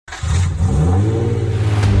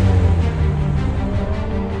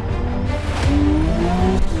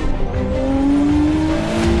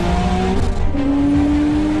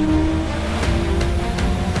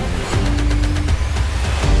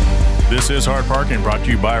is Hard Parking, brought to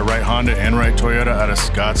you by Wright Honda and Wright Toyota out of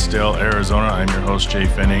Scottsdale, Arizona. I'm your host, Jay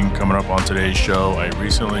Fenning. Coming up on today's show, I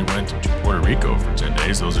recently went to Puerto Rico for 10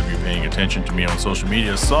 days. Those of you paying attention to me on social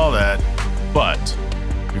media saw that. But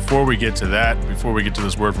before we get to that, before we get to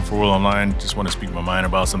this word from 4Wheel Online, just want to speak my mind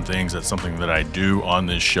about some things. That's something that I do on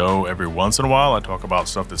this show every once in a while. I talk about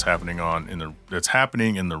stuff that's happening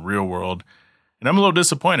in the real world. And I'm a little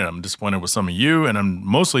disappointed. I'm disappointed with some of you, and I'm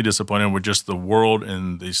mostly disappointed with just the world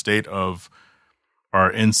and the state of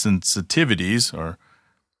our insensitivities, or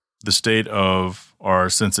the state of our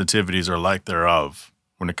sensitivities or lack thereof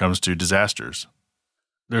when it comes to disasters.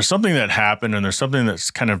 There's something that happened, and there's something that's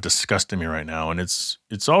kind of disgusting me right now, and it's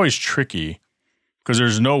always tricky because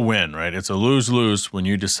there's no win, right? It's a lose-lose when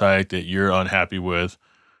you decide that you're unhappy with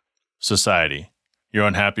society. You're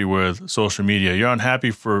unhappy with social media. You're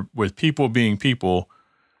unhappy with people being people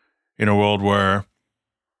in a world where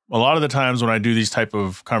a lot of the times when I do these type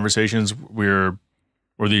of conversations,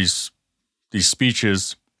 or these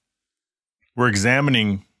speeches, we're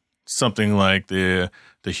examining something like the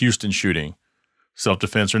Houston shooting,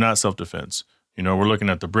 self-defense or not self-defense. We're looking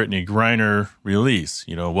at the Brittany Griner release.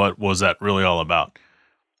 What was that really all about?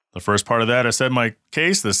 The first part of that, I said my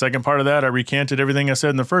case. The second part of that, I recanted everything I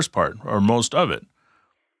said in the first part, or most of it.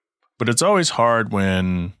 But it's always hard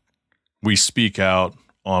when we speak out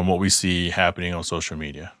on what we see happening on social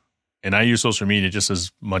media. And I use social media just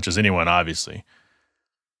as much as anyone, obviously.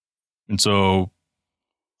 And so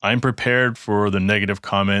I'm prepared for the negative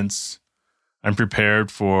comments. I'm prepared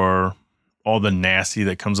for all the nasty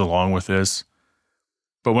that comes along with this.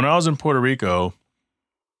 But when I was in Puerto Rico,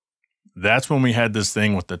 that's when we had this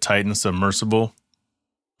thing with the Titan submersible,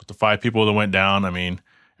 with the 5 people that went down. I mean,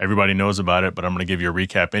 everybody knows about it, but I'm going to give you a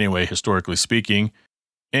recap anyway, historically speaking.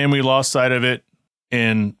 And we lost sight of it.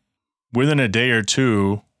 And within a day or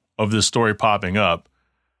two of this story popping up,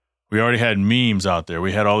 we already had memes out there.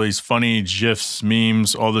 We had all these funny GIFs,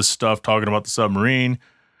 memes, all this stuff talking about the submarine.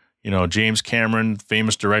 James Cameron,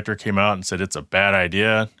 famous director, came out and said it's a bad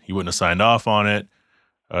idea. He wouldn't have signed off on it.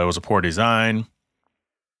 It was a poor design.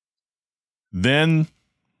 Then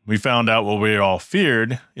we found out what we all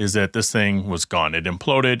feared is that this thing was gone. It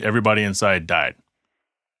imploded. Everybody inside died.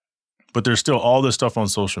 But there's still all this stuff on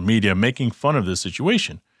social media making fun of this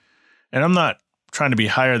situation. And I'm not trying to be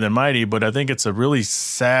higher than mighty, but I think it's a really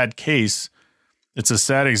sad case. It's a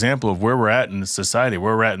sad example of where we're at in society,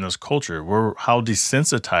 where we're at in this culture, how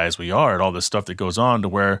desensitized we are at all this stuff that goes on, to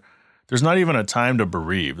where there's not even a time to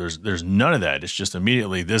bereave. There's none of that. It's just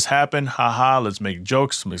immediately, this happened, haha, let's make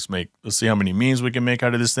jokes, let's see how many memes we can make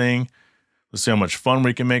out of this thing. Let's see how much fun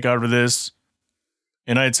we can make out of this.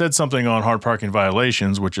 And I had said something on Hard Parking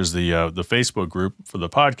Violations, which is the Facebook group for the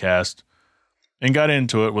podcast, and got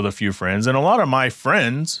into it with a few friends. And a lot of my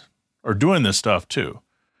friends are doing this stuff too.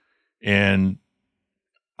 And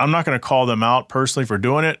I'm not going to call them out personally for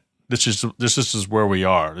doing it. This is where we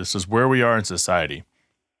are. This is where we are in society.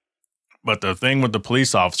 But the thing with the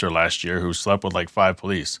police officer last year who slept with like 5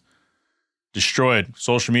 police, destroyed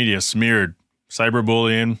social media, smeared,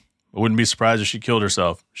 cyberbullying. I wouldn't be surprised if she killed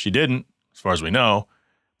herself. She didn't, as far as we know.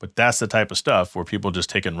 But that's the type of stuff where people just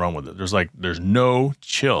take it and run with it. There's no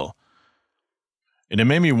chill. And it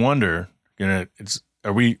made me wonder, we're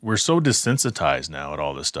so desensitized now at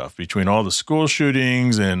all this stuff, between all the school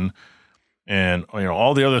shootings and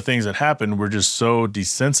all the other things that happened. We're just so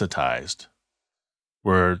desensitized.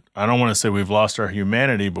 Where I don't want to say we've lost our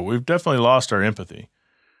humanity, but we've definitely lost our empathy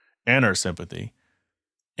and our sympathy.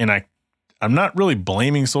 And I'm not really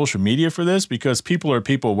blaming social media for this, because people are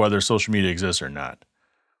people whether social media exists or not.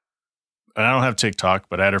 And I don't have TikTok,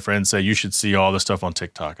 but I had a friend say, you should see all the stuff on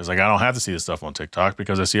TikTok. I was like, I don't have to see the stuff on TikTok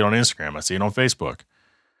because I see it on Instagram. I see it on Facebook.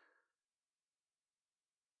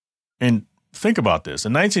 And think about this.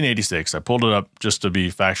 In 1986, I pulled it up just to be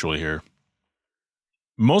factual here.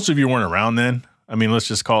 Most of you weren't around then. I mean, let's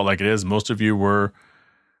just call it like it is. Most of you weren't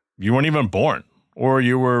even born, or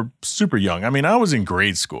you were super young. I mean, I was in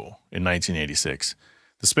grade school in 1986.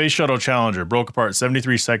 The Space Shuttle Challenger broke apart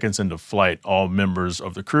 73 seconds into flight. All members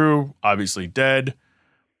of the crew obviously dead,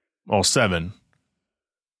 all 7.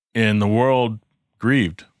 And the world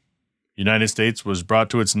grieved. United States was brought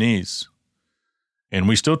to its knees. And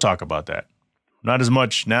we still talk about that. Not as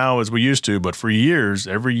much now as we used to, but for years,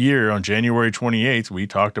 every year on January 28th, we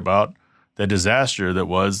talked about the disaster that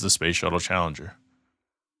was the Space Shuttle Challenger.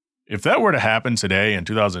 If that were to happen today in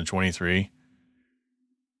 2023,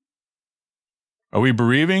 are we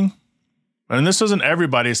bereaving? And this isn't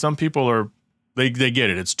everybody. Some people they get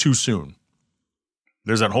it. It's too soon.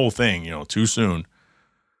 There's that whole thing, too soon.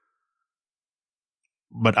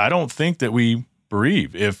 But I don't think that we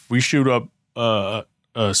bereave. If we shoot up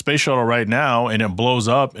a space shuttle right now and it blows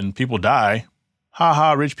up and people die. Ha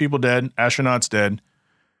ha, rich people dead, astronauts dead.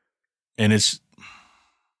 And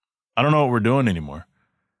I don't know what we're doing anymore.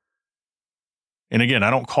 And again, I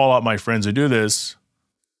don't call out my friends who do this.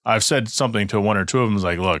 I've said something to one or two of them,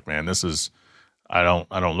 like, look, man, I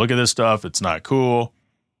don't look at this stuff. It's not cool.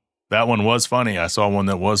 That one was funny. I saw one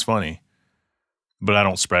that was funny, but I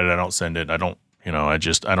don't spread it. I don't send it. I don't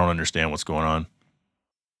understand what's going on.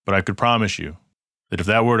 But I could promise you that if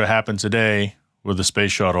that were to happen today with the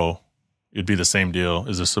space shuttle, it'd be the same deal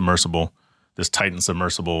as a submersible, this Titan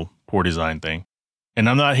submersible, poor design thing. And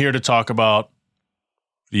I'm not here to talk about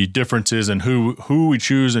the differences in who we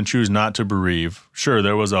choose and choose not to bereave. Sure,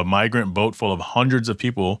 there was a migrant boat full of hundreds of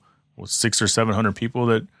people, 600 or 700 people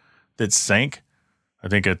that sank. I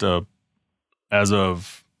think as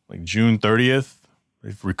of like June 30th,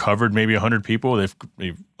 they've recovered maybe 100 people. They've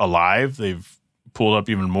alive. They've pulled up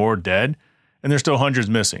even more dead, and there's still hundreds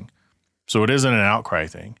missing. So it isn't an outcry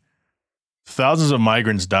thing. Thousands of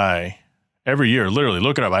migrants die every year. Literally,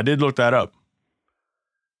 look it up. I did look that up.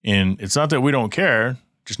 And it's not that we don't care,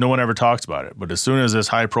 just no one ever talks about it. But as soon as this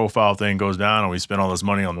high-profile thing goes down and we spend all this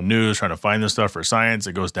money on the news trying to find this stuff for science,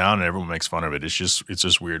 it goes down and everyone makes fun of it. It's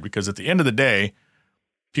just weird because at the end of the day,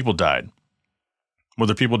 people died.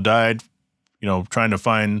 Whether people died, trying to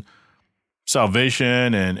find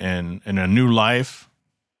salvation and a new life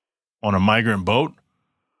on a migrant boat,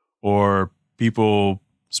 or people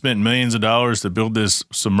spent millions of dollars to build this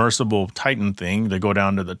submersible Titan thing. They go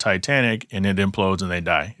down to the Titanic and it implodes and they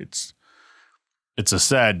die. It's a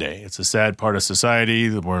sad day. It's a sad part of society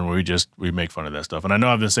where we make fun of that stuff. And I know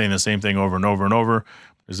I've been saying the same thing over and over and over.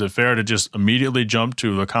 Is it fair to just immediately jump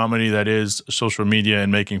to the comedy that is social media and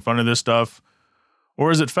making fun of this stuff?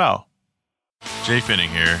 Or is it foul? Jay Finning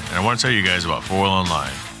here, and I want to tell you guys about 4 Wheel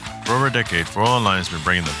Online. For over a decade, 4 Wheel Online has been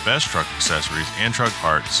bringing the best truck accessories and truck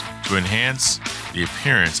parts to enhance the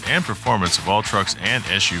appearance and performance of all trucks and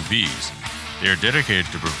SUVs. They are dedicated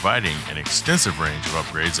to providing an extensive range of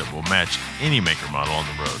upgrades that will match any maker model on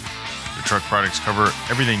the road. Their truck products cover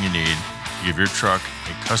everything you need to give your truck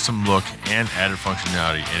a custom look and added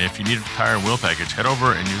functionality. And if you need a tire and wheel package, head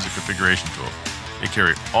over and use the configuration tool. They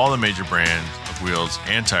carry all the major brands of wheels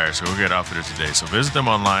and tires, so go get outfitted today. So visit them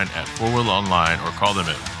online at 4Wheel Online or call them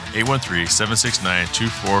at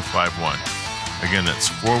 813-769-2451. Again, that's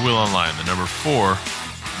 4Wheel Online, the number 4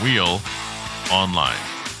 Wheel Online.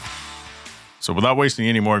 So without wasting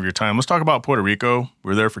any more of your time, let's talk about Puerto Rico. We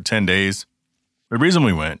were there for 10 days. The reason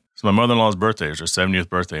we went is my mother-in-law's birthday. It was her 70th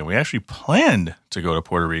birthday, and we actually planned to go to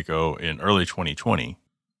Puerto Rico in early 2020.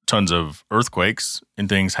 Tons of earthquakes and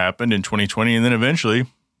things happened in 2020, and then eventually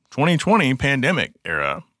 2020 pandemic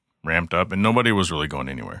era ramped up, and nobody was really going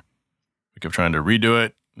anywhere. We kept trying to redo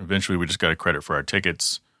it. Eventually, we just got a credit for our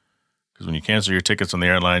tickets, because when you cancel your tickets on the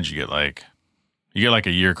airlines, you get like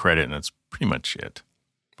a year credit, and that's pretty much it.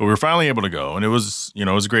 But we were finally able to go, and it was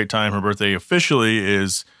a great time. Her birthday officially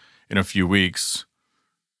is in a few weeks,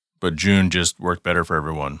 but June just worked better for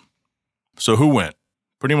everyone. So who went?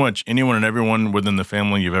 Pretty much anyone and everyone within the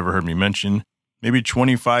family you've ever heard me mention. Maybe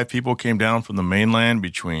 25 people came down from the mainland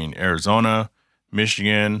between Arizona,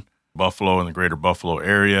 Michigan, Buffalo, and the greater Buffalo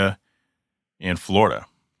area, and Florida.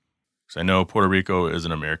 Because I know Puerto Rico is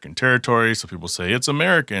an American territory, so people say it's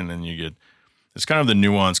American, and it's kind of the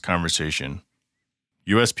nuanced conversation.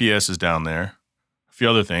 USPS is down there. A few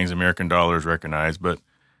other things, American dollar is recognized, but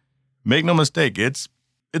make no mistake, it's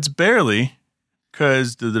barely,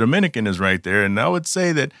 because the Dominican is right there, and I would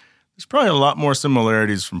say that there's probably a lot more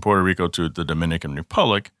similarities from Puerto Rico to the Dominican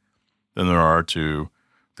Republic than there are to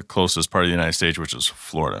the closest part of the United States, which is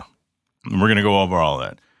Florida. And we're going to go over all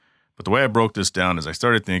that. But the way I broke this down is I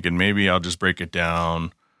started thinking maybe I'll just break it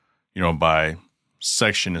down, by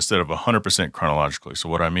section instead of 100% chronologically. So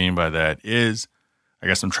what I mean by that is I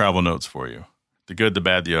got some travel notes for you. The good, the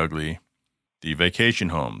bad, the ugly, the vacation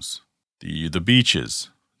homes, the beaches,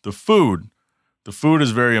 the food. The food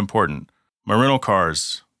is very important. My rental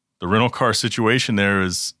cars, the rental car situation there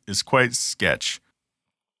is quite sketch.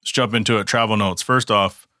 Let's jump into it. Travel notes. First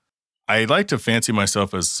off, I like to fancy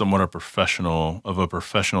myself as somewhat a professional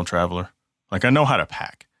traveler. Like, I know how to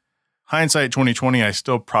pack. Hindsight 2020, I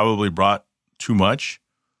still probably brought too much.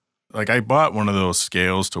 Like, I bought one of those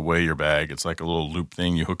scales to weigh your bag. It's like a little loop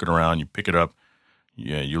thing. You hook it around, you pick it up,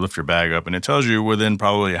 you lift your bag up, and it tells you within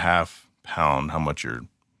probably a half pound how much your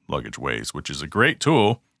luggage weighs, which is a great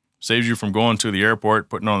tool. Saves you from going to the airport,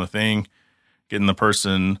 putting on the thing, getting the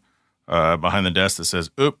person behind the desk that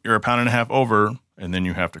says, "Oop, you're a pound and a half over," and then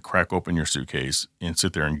you have to crack open your suitcase and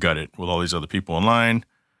sit there and gut it with all these other people in line.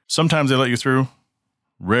 Sometimes they let you through.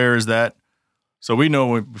 Rare is that. So we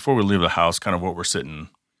know before we leave the house kind of what we're sitting.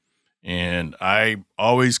 And I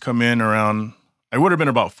always come in around, I would have been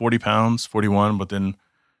about 40 pounds, 41, but then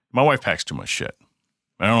my wife packs too much shit.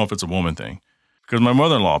 I don't know if it's a woman thing because my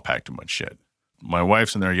mother-in-law packed too much shit. My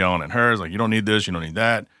wife's in there yelling at her, like, you don't need this, you don't need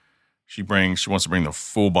that. She wants to bring the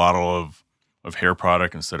full bottle of hair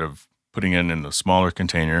product instead of putting it in the smaller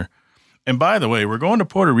container. And by the way, we're going to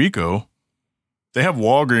Puerto Rico. They have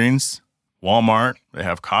Walgreens, Walmart, they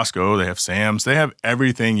have Costco, they have Sam's, they have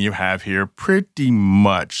everything you have here pretty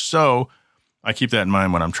much. So I keep that in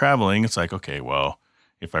mind when I'm traveling. It's like, okay, well,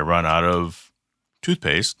 if I run out of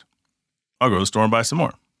toothpaste, I'll go to the store and buy some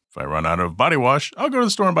more. If I run out of body wash, I'll go to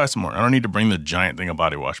the store and buy some more. I don't need to bring the giant thing of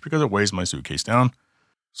body wash because it weighs my suitcase down.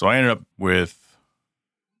 So I ended up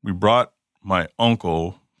we brought my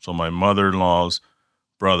uncle, so my mother-in-law's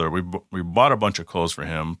brother, we bought a bunch of clothes for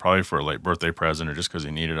him, probably for a late birthday present or just because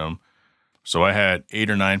he needed them. So I had 8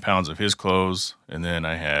 or 9 pounds of his clothes, and then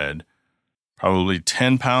I had probably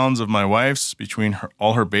 10 pounds of my wife's between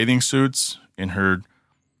all her bathing suits in her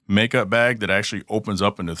makeup bag that actually opens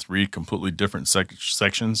up into 3 completely different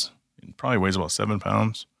sections. It probably weighs about 7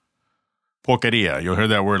 pounds. Porqueria. You'll hear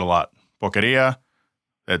that word a lot. Porqueria,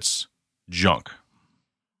 that's junk.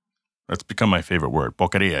 That's become my favorite word.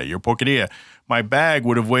 Porqueria. Your porqueria. My bag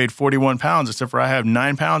would have weighed 41 pounds, except for I have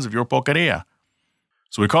 9 pounds of your porqueria.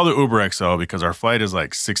 So we called it Uber XL because our flight is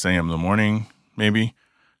like 6 a.m. in the morning, maybe.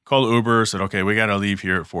 Called Uber, said, okay, we got to leave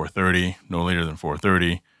here at 4:30, no later than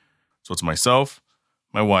 4:30. So it's myself,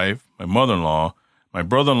 my wife, my mother-in-law, my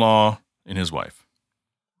brother-in-law, and his wife.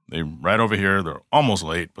 They right over here. They're almost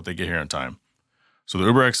late, but they get here in time. So the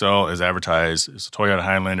Uber XL is advertised. It's a Toyota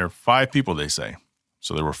Highlander. 5 people, they say.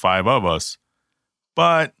 So there were 5 of us,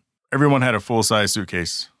 but everyone had a full-size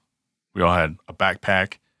suitcase. We all had a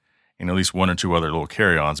backpack and at least 1 or 2 other little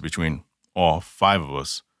carry-ons between all 5 of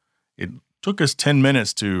us. It took us 10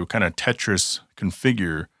 minutes to kind of Tetris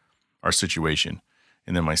configure our situation.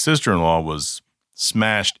 And then my sister-in-law was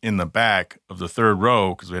smashed in the back of the 3rd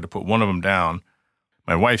row because we had to put one of them down.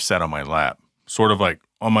 My wife sat on my lap, sort of like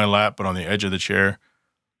on my lap, but on the edge of the chair.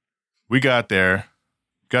 We got there,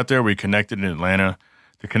 we connected in Atlanta.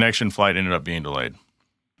 The connection flight ended up being delayed.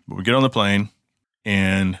 But we get on the plane,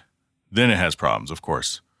 and then it has problems, of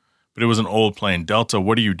course. But it was an old plane. Delta,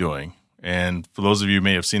 what are you doing? And for those of you who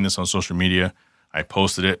may have seen this on social media, I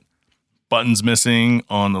posted it. Buttons missing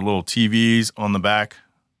on the little TVs on the back.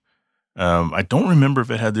 I don't remember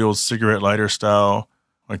if it had the old cigarette lighter style,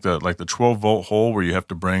 like the 12-volt hole where you have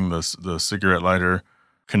to bring the cigarette lighter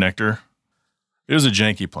connector. It was a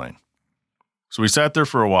janky plane. So we sat there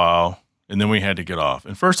for a while, and then we had to get off.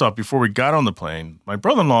 And first off, before we got on the plane, my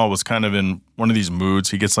brother-in-law was kind of in one of these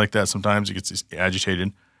moods. He gets like that sometimes. He gets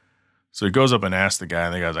agitated. So he goes up and asks the guy,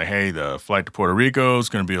 and the guy's like, hey, the flight to Puerto Rico is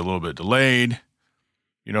going to be a little bit delayed.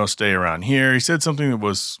 Stay around here. He said something that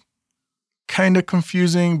was kind of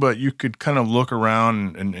confusing, but you could kind of look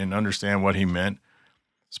around and understand what he meant.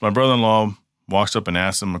 So my brother-in-law walks up and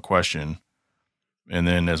asks him a question. And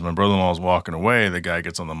then as my brother-in-law is walking away, the guy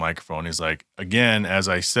gets on the microphone. He's like, again, as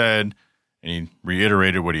I said, and he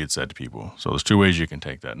reiterated what he had said to people. So there's 2 ways you can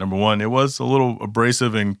take that. Number one, it was a little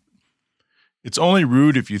abrasive, and it's only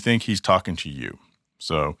rude if you think he's talking to you.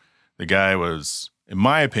 So the guy was, in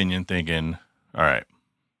my opinion, thinking, all right,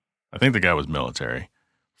 I think the guy was military,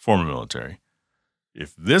 former military.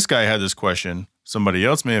 If this guy had this question, somebody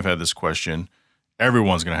else may have had this question.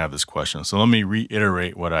 Everyone's going to have this question. So let me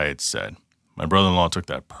reiterate what I had said. My brother-in-law took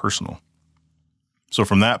that personal. So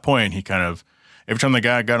from that point, he kind of, every time the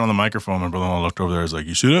guy got on the microphone, my brother-in-law looked over there. He's like,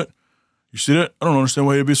 you see that? You see that? I don't understand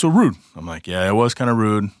why you'd be so rude. I'm like, yeah, it was kind of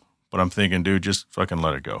rude. But I'm thinking, dude, just fucking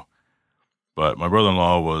let it go. But my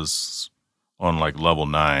brother-in-law was on like level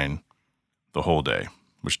 9 the whole day,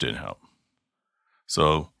 which didn't help.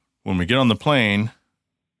 So when we get on the plane,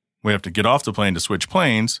 we have to get off the plane to switch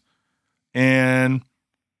planes. And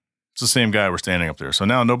it's the same guy we're standing up there. So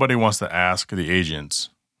now nobody wants to ask the agents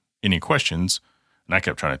any questions. And I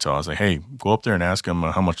kept trying to tell. I was like, hey, go up there and ask him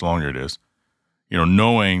how much longer it is.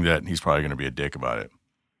 Knowing that he's probably going to be a dick about it.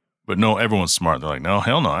 But no, everyone's smart. They're like, no,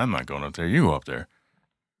 hell no, I'm not going up there. You go up there.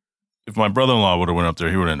 If my brother-in-law would have went up there,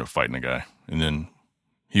 he would have ended up fighting the guy. And then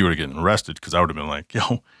he would have gotten arrested because I would have been like,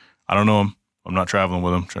 yo, I don't know him. I'm not traveling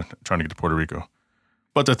with him, trying to get to Puerto Rico.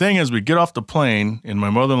 But the thing is, we get off the plane, and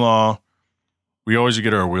my mother-in-law, we always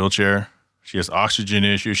get her a wheelchair. She has oxygen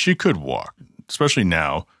issues. She could walk, especially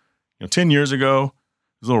now. 10 years ago,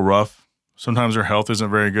 it was a little rough. Sometimes her health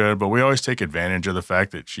isn't very good, but we always take advantage of the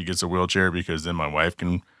fact that she gets a wheelchair because then my wife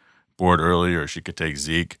can board early, or she could take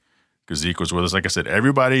Zeke because Zeke was with us. Like I said,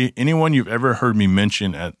 anyone you've ever heard me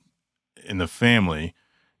mention in the family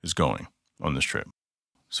is going. on this trip.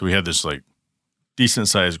 So we had this like decent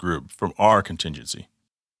sized group from our contingency.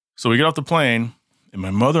 So we get off the plane, and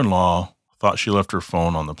my mother-in-law thought she left her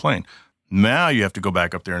phone on the plane. Now you have to go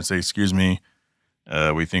back up there and say, excuse me,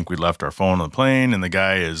 we think we left our phone on the plane, and the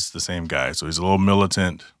guy is the same guy. So he's a little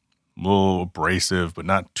militant, a little abrasive, but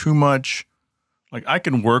not too much. Like, I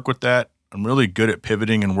can work with that. I'm really good at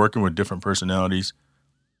pivoting and working with different personalities.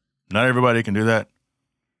 Not everybody can do that.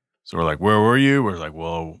 So we're like, where were you? We're like,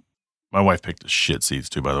 well, my wife picked the shit seats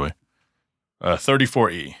too, by the way.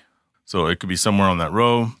 34E. So it could be somewhere on that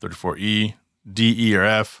row, 34E, D, E, or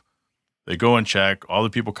F. They go and check. All the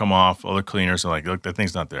people come off. All the cleaners are like, look, that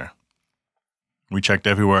thing's not there. We checked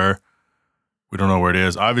everywhere. We don't know where it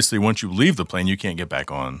is. Obviously, once you leave the plane, you can't get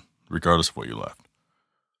back on, regardless of what you left.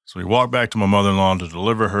 So we walked back to my mother-in-law to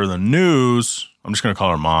deliver her the news. I'm just going to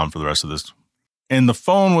call her mom for the rest of this. And the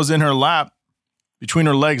phone was in her lap, between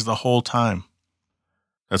her legs the whole time.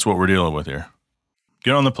 That's what we're dealing with here.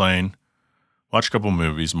 Get on the plane, watch a couple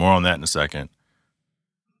movies, more on that in a second.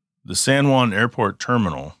 The San Juan Airport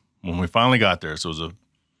terminal, when we finally got there, so it was about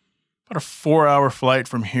a 4-hour flight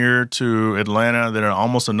from here to Atlanta, then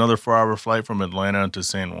almost another 4-hour flight from Atlanta to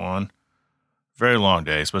San Juan. Very long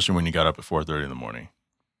day, especially when you got up at 4:30 in the morning.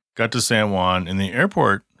 Got to San Juan, and the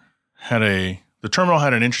airport the terminal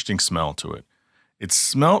had an interesting smell to it. It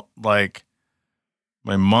smelled like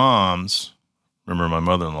my mom's, remember my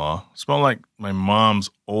mother-in-law, smelled like my mom's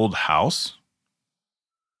old house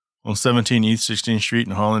on 17 East 16th Street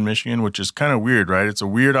in Holland, Michigan, which is kind of weird, right? It's a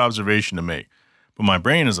weird observation to make. But my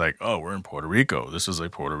brain is like, oh, we're in Puerto Rico. This is a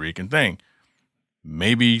Puerto Rican thing.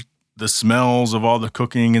 Maybe the smells of all the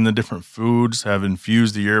cooking and the different foods have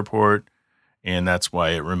infused the airport, and that's why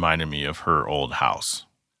it reminded me of her old house.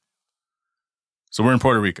 So we're in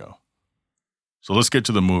Puerto Rico. So let's get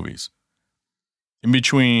to the movies. In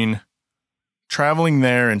between traveling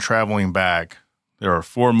there and traveling back, there are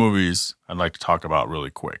 4 movies I'd like to talk about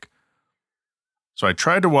really quick. So I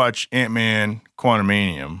tried to watch Ant-Man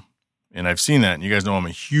Quantumanium, and I've seen that, and you guys know I'm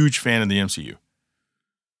a huge fan of the MCU.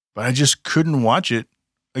 But I just couldn't watch it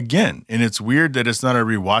again, and it's weird that it's not a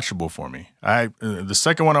rewatchable for me. The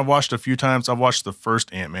second one I've watched a few times. I've watched the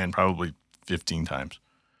first Ant-Man probably 15 times.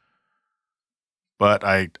 But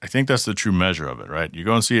I think that's the true measure of it, right? You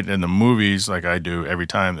go and see it in the movies like I do every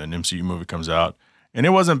time an MCU movie comes out, and it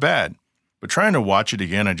wasn't bad. But trying to watch it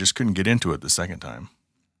again, I just couldn't get into it the second time.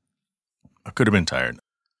 I could have been tired.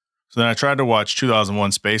 So then I tried to watch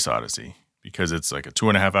 2001 Space Odyssey because it's like a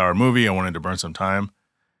 2.5-hour movie. I wanted to burn some time.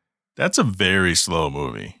 That's a very slow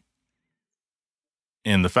movie.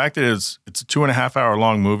 And the fact that it's a 2.5-hour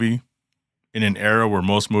long movie in an era where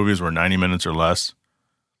most movies were 90 minutes or less,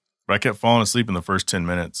 but I kept falling asleep in the first 10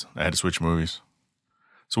 minutes. I had to switch movies.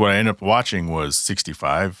 So what I ended up watching was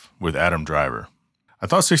 65 with Adam Driver. I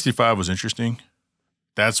thought 65 was interesting.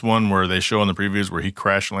 That's one where they show in the previews where he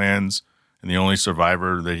crash lands and the only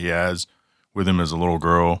survivor that he has with him is a little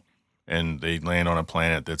girl, and they land on a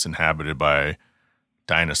planet that's inhabited by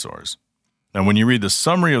dinosaurs. Now, when you read the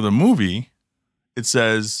summary of the movie, it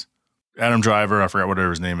says Adam Driver, I forgot whatever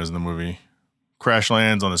his name is in the movie, crash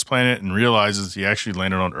lands on this planet and realizes he actually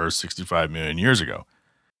landed on Earth 65 million years ago.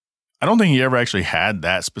 I don't think he ever actually had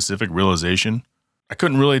that specific realization. I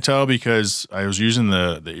couldn't really tell because I was using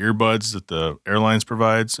the earbuds that the airlines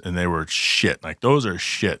provides, and they were shit. Like, those are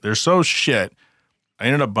shit. They're so shit. I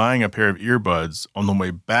ended up buying a pair of earbuds on the way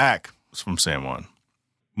back from San Juan.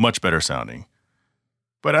 Much better sounding.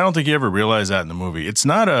 But I don't think you ever realized that in the movie. It's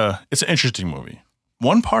an interesting movie.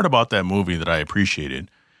 One part about that movie that I appreciated,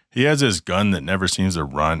 he has this gun that never seems to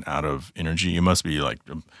run out of energy. It must be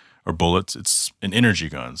or bullets. It's an energy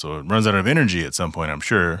gun. So it runs out of energy at some point, I'm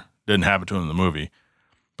sure. Didn't happen to him in the movie.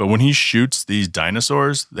 But when he shoots these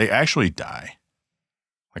dinosaurs, they actually die.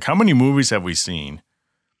 Like, how many movies have we seen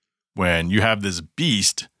when you have this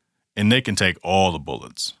beast and they can take all the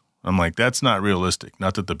bullets? I'm like, that's not realistic.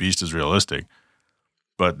 Not that the beast is realistic,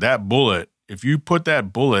 but that bullet, if you put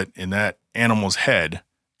that bullet in that animal's head,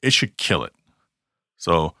 it should kill it.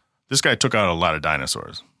 So this guy took out a lot of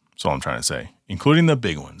dinosaurs. That's all I'm trying to say, including the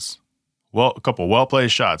big ones. Well, a couple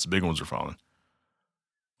well-placed shots, the big ones were falling.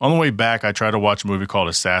 On the way back, I tried to watch a movie called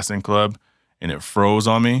Assassin Club, and it froze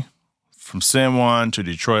on me. From San Juan to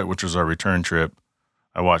Detroit, which was our return trip,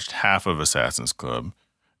 I watched half of Assassin's Club.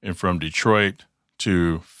 And from Detroit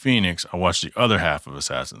to Phoenix, I watched the other half of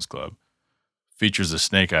Assassin's Club. Features a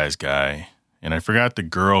Snake Eyes guy, and I forgot the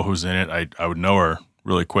girl who's in it. I would know her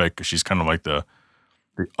really quick because she's kind of like the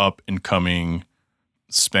up-and-coming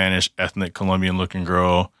Spanish ethnic Colombian-looking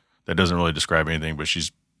girl that doesn't really describe anything, but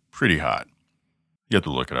she's pretty hot. You have to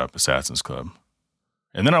look it up, Assassin's Club.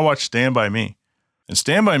 And then I watched Stand By Me. And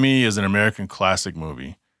Stand By Me is an American classic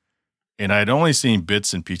movie, and I'd only seen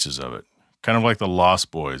bits and pieces of it, kind of like The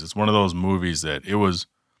Lost Boys. It's one of those movies that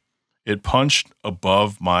it punched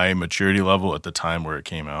above my maturity level at the time where it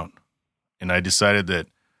came out. And I decided that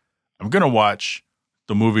I'm going to watch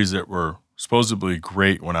the movies that were supposedly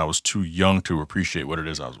great when I was too young to appreciate what it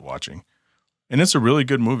is I was watching. And it's a really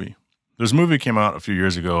good movie. There's a movie that came out a few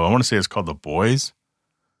years ago. I want to say it's called The Boys,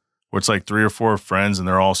 where it's like 3 or 4 friends and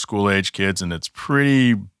they're all school-age kids, and it's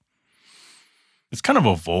kind of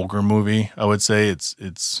a vulgar movie, I would say.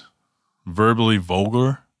 It's verbally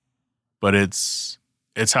vulgar, but it's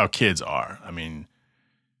how kids are. I mean,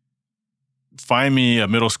 find me a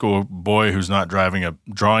middle school boy who's not drawing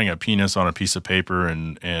a penis on a piece of paper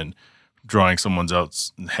and drawing someone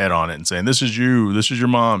else's head on it and saying, this is you, this is your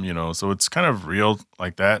mom, you know. So it's kind of real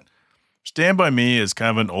like that. Stand By Me is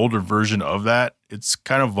kind of an older version of that. It's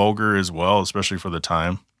kind of vulgar as well, especially for the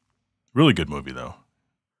time. Really good movie, though.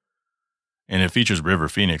 And it features River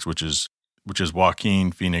Phoenix, which is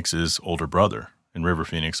Joaquin Phoenix's older brother. And River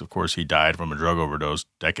Phoenix, of course, he died from a drug overdose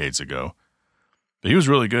decades ago. But he was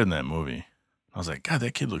really good in that movie. I was like, God,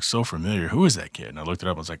 that kid looks so familiar. Who is that kid? And I looked it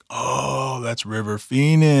up. I was like, oh, that's River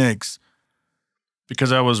Phoenix.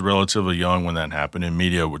 Because I was relatively young when that happened, and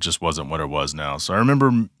media just wasn't what it was now. So I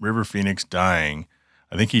remember River Phoenix dying.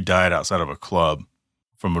 I think he died outside of a club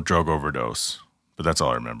from a drug overdose. But that's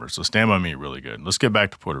all I remember. So Stand By Me, really good. Let's get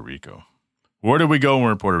back to Puerto Rico. Where did we go when we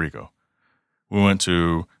were in Puerto Rico? We went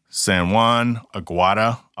to San Juan,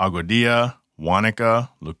 Aguada, Aguadilla, Huánica,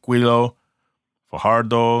 Luquillo,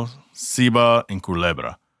 Fajardo, Ciba, and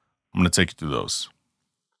Culebra. I'm going to take you through those.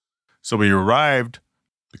 So we arrived,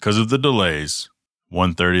 because of the delays,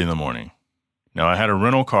 1:30 in the morning. Now, I had a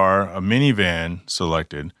rental car, a minivan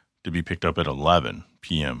selected to be picked up at 11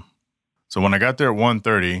 p.m. So when I got there at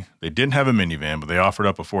 1:30, they didn't have a minivan, but they offered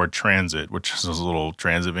up a Ford Transit, which is those little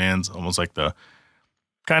transit vans, almost like the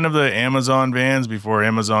Amazon vans before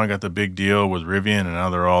Amazon got the big deal with Rivian, and now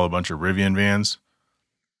they're all a bunch of Rivian vans.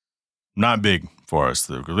 Not big for us,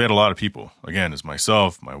 though, because we had a lot of people. Again, it's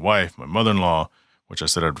myself, my wife, my mother-in-law, which I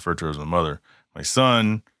said I'd refer to her as my mother, my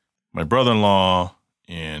son, my brother-in-law,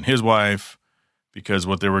 and his wife, because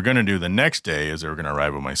what they were going to do the next day is they were going to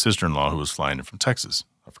arrive with my sister-in-law who was flying in from Texas.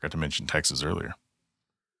 I forgot to mention Texas earlier.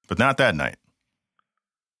 But not that night.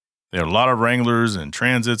 They had a lot of Wranglers and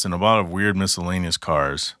Transits and a lot of weird miscellaneous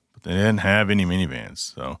cars, but they didn't have any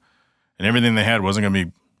minivans. So, and everything they had wasn't going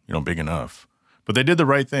to be, big enough. But they did the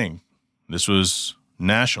right thing. This was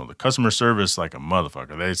national. The customer service, like a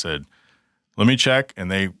motherfucker. They said, let me check,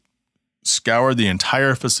 and they scoured the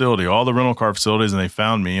entire facility, all the rental car facilities, and they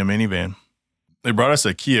found me a minivan. They brought us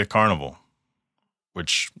a Kia Carnival,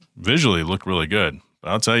 which visually looked really good.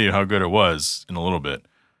 But I'll tell you how good it was in a little bit.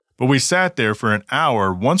 But we sat there for an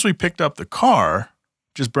hour once we picked up the car,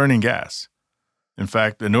 just burning gas. In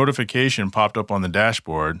fact, the notification popped up on the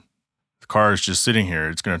dashboard. The car is just sitting here.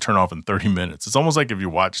 It's going to turn off in 30 minutes. It's almost like if you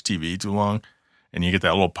watch TV too long and you get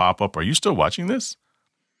that little pop-up, are you still watching this?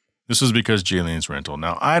 This was because Jaylene's rental.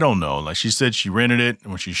 Now, I don't know. Like she said, she rented it,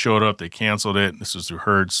 and when she showed up, they canceled it. This was through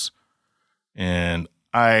Hertz. And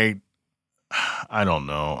I don't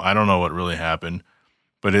know. I don't know what really happened.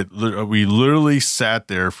 But we literally sat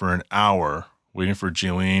there for an hour waiting for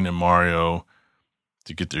Jaylene and Mario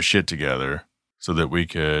to get their shit together so that we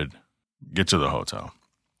could get to the hotel.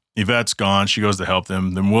 Yvette's gone. She goes to help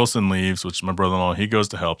them. Then Wilson leaves, which is my brother-in-law. He goes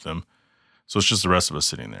to help them. So it's just the rest of us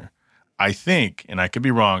sitting there. I think, and I could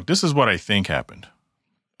be wrong, this is what I think happened.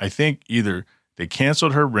 I think either they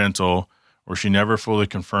canceled her rental or she never fully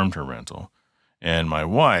confirmed her rental. And my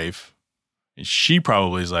wife, she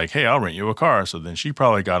probably is like, hey, I'll rent you a car. So then she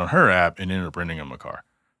probably got on her app and ended up renting him a car.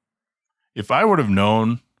 If I would have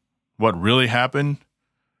known what really happened,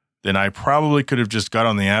 then I probably could have just got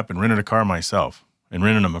on the app and rented a car myself and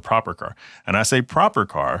rented him a proper car. And I say proper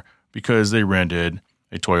car because they rented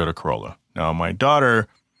a Toyota Corolla. Now, my daughter,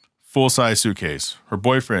 full-size suitcase. Her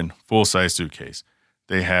boyfriend, full-size suitcase.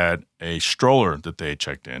 They had a stroller that they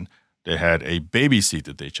checked in. They had a baby seat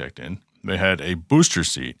that they checked in. They had a booster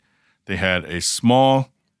seat. They had a small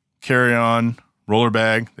carry-on roller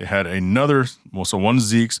bag. They had another, one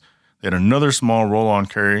Zeke's. They had another small roll-on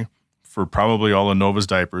carry for probably all of Nova's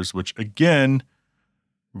diapers, which, again,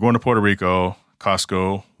 we're going to Puerto Rico,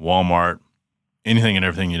 Costco, Walmart, anything and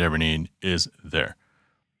everything you'd ever need is there.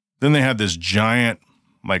 Then they had this giant,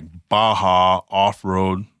 Baja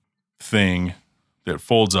off-road thing that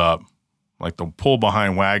folds up, like the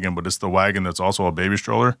pull-behind wagon, but it's the wagon that's also a baby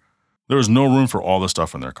stroller. There was no room for all the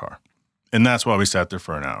stuff in their car. And that's why we sat there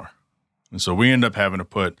for an hour. And so we ended up having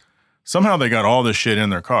to somehow they got all this shit in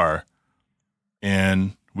their car,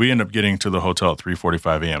 and We end up getting to the hotel at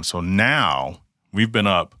 3:45 a.m. So now we've been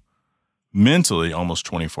up mentally almost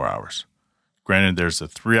 24 hours. Granted, there's a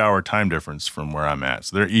 3-hour time difference from where I'm at.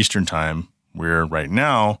 So they're Eastern time. We're right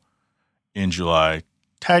now in July,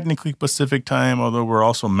 technically Pacific time, although we're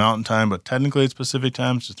also Mountain time, but technically it's Pacific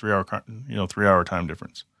time. It's a 3-hour time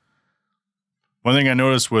difference. One thing I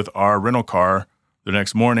noticed with our rental car the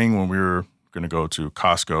next morning when we were going to go to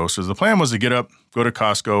Costco. So the plan was to get up, go to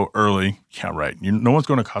Costco early. Yeah, right. No one's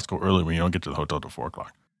going to Costco early when you don't get to the hotel till 4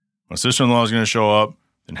 o'clock. My sister-in-law is going to show up.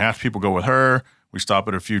 Then half the people go with her. We stop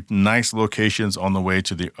at a few nice locations on the way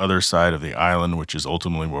to the other side of the island, which is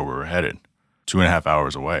ultimately where we were headed, 2.5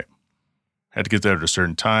 hours away. Had to get there at a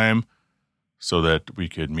certain time so that we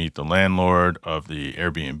could meet the landlord of the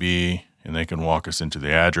Airbnb and they can walk us into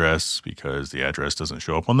the address because the address doesn't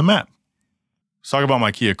show up on the map. Let's talk about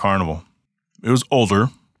my Kia Carnival. It was older,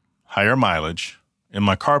 higher mileage, and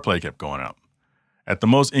my CarPlay kept going out at the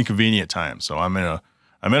most inconvenient time. So I'm in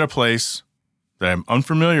a place that I'm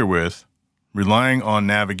unfamiliar with, relying on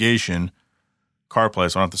navigation,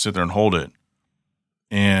 CarPlay, so I don't have to sit there and hold it,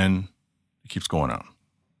 and it keeps going out.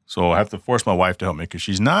 So I have to force my wife to help me because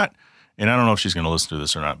she's not, and I don't know if she's going to listen to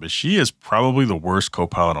this or not, but she is probably the worst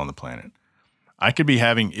co-pilot on the planet. I could be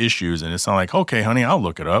having issues, and it's not like, okay, honey, I'll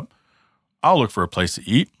look it up. I'll look for a place to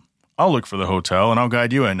eat. I'll look for the hotel, and I'll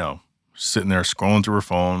guide you. I know. Sitting there scrolling through her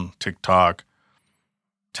phone, TikTok,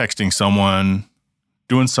 texting someone,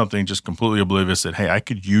 doing something just completely oblivious that, hey, I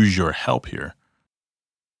could use your help here.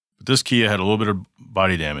 But this Kia had a little bit of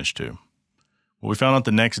body damage too. What we found out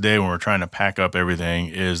the next day when we were trying to pack up everything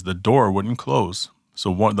is the door wouldn't close.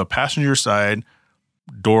 So the passenger side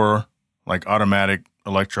door, like automatic,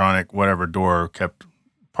 electronic, whatever door, kept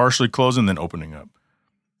partially closing, then opening up.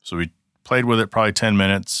 So we played with it probably 10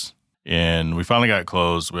 minutes, and we finally got it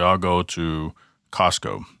closed. We all go to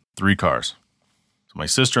Costco, 3 cars. So my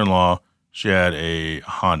sister-in-law, she had a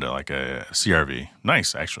Honda, like a CRV.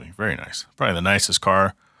 Nice, actually. Very nice. Probably the nicest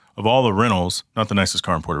car of all the rentals. Not the nicest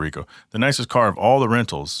car in Puerto Rico. The nicest car of all the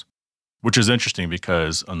rentals, which is interesting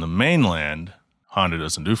because on the mainland, Honda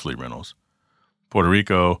doesn't do fleet rentals. Puerto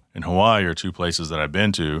Rico and Hawaii are 2 places that I've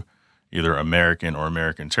been to, either American or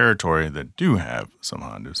American territory, that do have some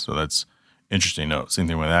Hondas. So that's interesting note. Same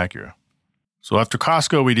thing with Acura. So after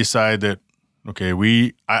Costco, we decide that, okay,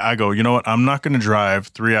 I go, you know what? I'm not going to drive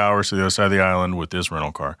 3 hours to the other side of the island with this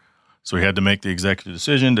rental car. So we had to make the executive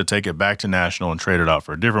decision to take it back to National and trade it out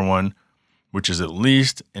for a different one, which is at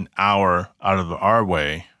least an hour out of our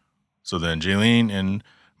way. So then Jaylene and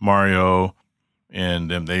Mario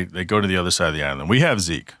and them, they go to the other side of the island. We have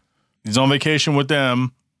Zeke. He's on vacation with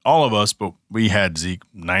them, all of us, but we had Zeke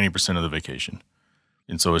 90% of the vacation.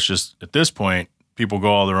 And so it's just, at this point, people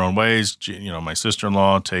go all their own ways. You know, my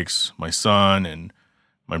sister-in-law takes my son and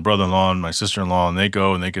my brother-in-law and my sister-in-law, and they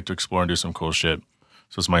go and they get to explore and do some cool shit.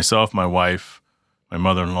 So it's myself, my wife, my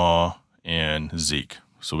mother-in-law, and Zeke.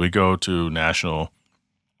 So we go to National.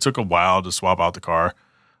 It took a while to swap out the car,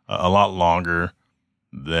 a lot longer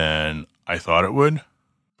than I thought it would.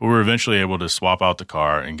 But we were eventually able to swap out the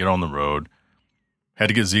car and get on the road. Had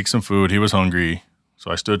to get Zeke some food. He was hungry.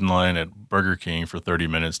 So I stood in line at Burger King for 30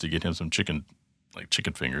 minutes to get him some chicken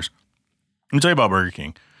fingers. Let me tell you about Burger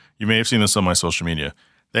King. You may have seen this on my social media.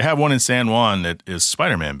 They have one in San Juan that is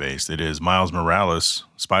Spider-Man based. It is Miles Morales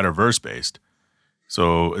Spider-Verse based.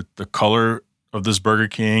 So the color of this Burger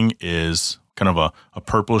King is kind of a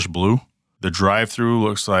purplish blue. The drive-through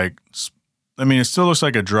looks like, it still looks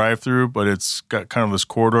like a drive-through, but it's got kind of this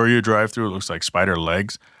corridor you drive through. It looks like spider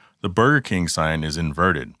legs. The Burger King sign is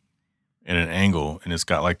inverted at an angle, and it's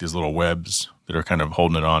got like these little webs that are kind of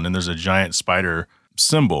holding it on. And there's a giant spider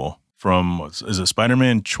symbol from, is it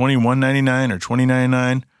Spider-Man 2199 or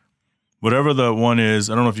 2099? Whatever the one is.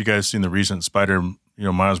 I don't know if you guys seen the recent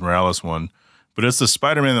Miles Morales one, but it's the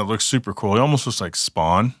Spider-Man that looks super cool. He almost looks like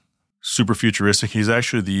Spawn, super futuristic. He's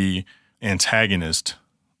actually the antagonist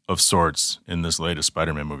of sorts in this latest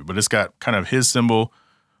Spider-Man movie, but it's got kind of his symbol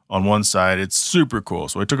on one side. It's super cool.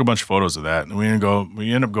 So I took a bunch of photos of that, and we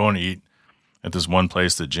ended up going to eat at this one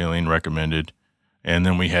place that Jaylene recommended, and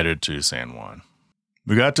then we headed to San Juan.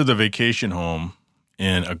 We got to the vacation home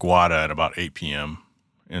in Aguada at about 8 p.m.,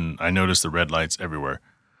 and I noticed the red lights everywhere.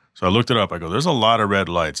 So I looked it up. I go, there's a lot of red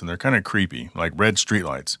lights, and they're kind of creepy, like red street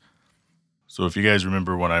lights. So if you guys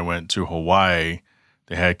remember when I went to Hawaii,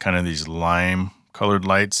 they had kind of these lime-colored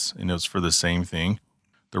lights, and it was for the same thing.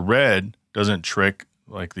 The red doesn't trick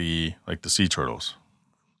like the sea turtles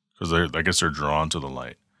because I guess they're drawn to the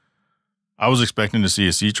light. I was expecting to see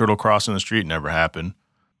a sea turtle crossing the street. Never happened.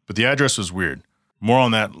 But the address was weird. More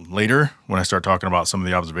on that later when I start talking about some of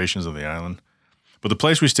the observations of the island. But the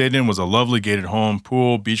place we stayed in was a lovely gated home,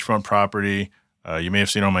 pool, beachfront property. You may have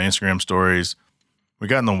seen on my Instagram stories. We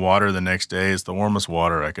got in the water the next day. It's the warmest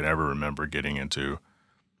water I could ever remember getting into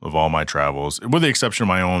of all my travels, with the exception of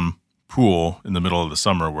my own pool in the middle of the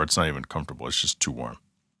summer where it's not even comfortable. It's just too warm.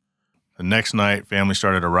 The next night, family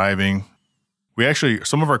started arriving.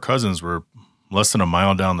 Some of our cousins were less than a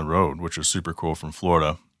mile down the road, which was super cool, from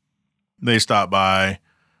Florida. They stopped by.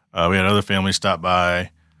 We had other families stop by.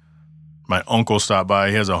 My uncle stopped by.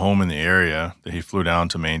 He has a home in the area that he flew down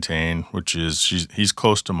to maintain, he's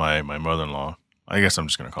close to my mother-in-law. I guess I'm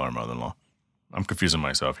just going to call her mother-in-law. I'm confusing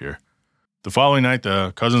myself here. The following night,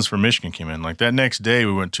 the cousins from Michigan came in. Like that next day,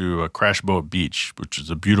 we went to a Crash Boat Beach, which is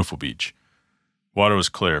a beautiful beach. Water was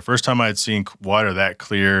clear. First time I had seen water that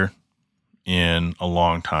clear in a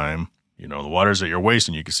long time. You know, the water's at your waist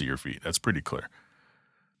and you can see your feet. That's pretty clear.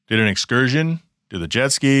 Did an excursion, did the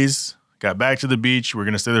jet skis, got back to the beach. We're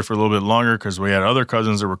going to stay there for a little bit longer because we had other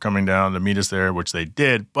cousins that were coming down to meet us there, which they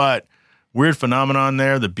did. But weird phenomenon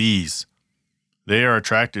there, the bees. They are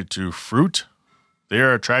attracted to fruit. They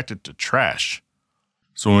are attracted to trash.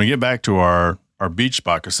 So when we get back to our beach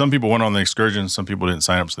spot, because some people went on the excursion, some people didn't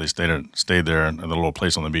sign up, so they stayed there in the little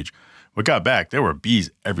place on the beach. We got back, there were bees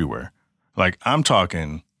everywhere. Like, I'm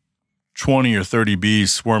talking 20 or 30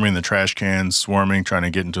 bees swarming the trash cans, trying to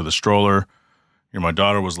get into the stroller. You know, my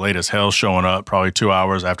daughter was late as hell showing up, probably 2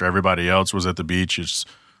 hours after everybody else was at the beach. It's,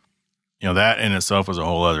 you know, that in itself was a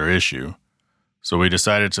whole other issue. So we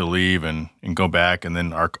decided to leave and go back. And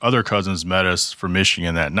then our other cousins met us from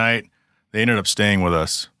Michigan that night. They ended up staying with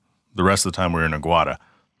us the rest of the time we were in Aguada,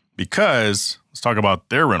 because let's talk about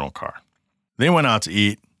their rental car. They went out to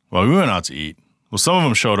eat. Well, we went out to eat. Well, some of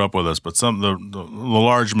them showed up with us, but the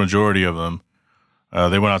large majority of them,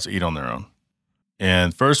 they went out to eat on their own.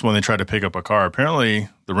 And first, when they tried to pick up a car, apparently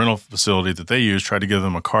the rental facility that they used tried to give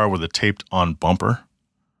them a car with a taped-on bumper.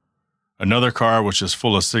 Another car was just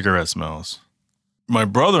full of cigarette smells. My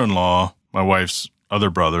brother-in-law, my wife's other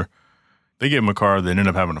brother, they gave him a car that ended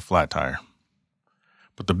up having a flat tire.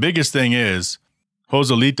 But the biggest thing is,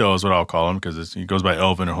 Joselito is what I'll call him, because he goes by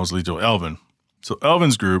Elvin or Joselito Elvin. So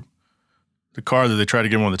Elvin's group, the car that they tried to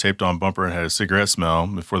give him with a taped-on bumper and had a cigarette smell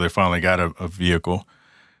before they finally got a vehicle,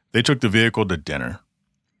 they took the vehicle to dinner.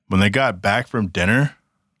 When they got back from dinner,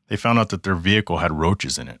 they found out that their vehicle had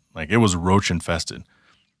roaches in it. Like, it was roach infested.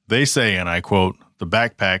 They say, and I quote, the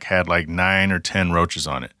backpack had like 9 or 10 roaches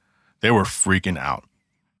on it. They were freaking out.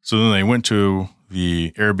 So then they went to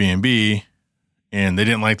the Airbnb, and they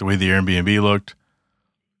didn't like the way the Airbnb looked.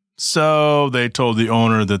 So they told the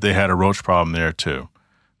owner that they had a roach problem there too,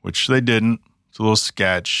 which they didn't. It's a little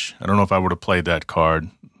sketch. I don't know if I would have played that card.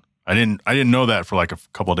 I didn't know that for like a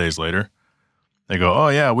couple of days later. They go, oh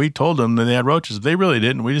yeah, we told them that they had roaches. They really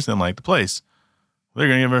didn't. We just didn't like the place. They're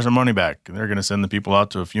going to give us our money back, and they're going to send the people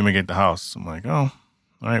out to fumigate the house. I'm like, oh,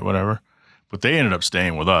 all right, whatever. But they ended up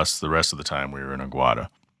staying with us the rest of the time we were in Aguada.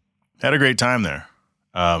 Had a great time there.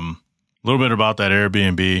 A little bit about that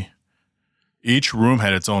Airbnb. Each room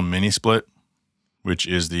had its own mini split, which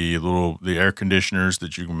is the air conditioners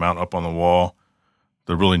that you can mount up on the wall.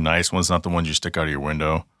 The really nice ones, not the ones you stick out of your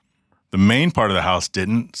window. The main part of the house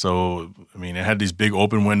didn't. So, I mean, it had these big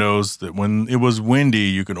open windows that when it was windy,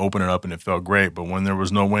 you could open it up and it felt great. But when there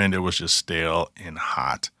was no wind, it was just stale and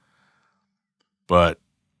hot. But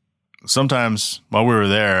sometimes while we were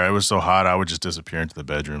there, it was so hot, I would just disappear into the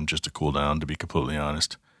bedroom just to cool down, to be completely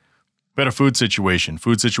honest. We had a food situation.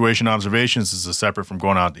 Food situation observations is separate from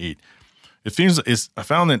going out to eat. I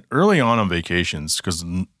found that early on vacations, because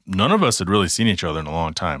none of us had really seen each other in a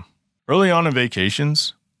long time. Early on in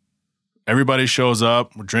vacations, everybody shows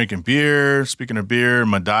up. We're drinking beer. Speaking of beer,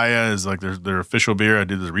 Madaya is like their official beer. I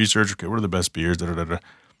did the research. Okay, what are the best beers? Madaya,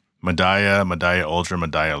 Madaya Ultra,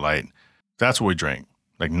 Madaya Light. That's what we drank.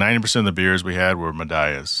 Like 90% of the beers we had were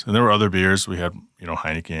Madayas. And there were other beers. We had,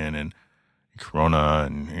 Heineken and Corona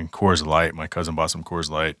and Coors Light. My cousin bought some Coors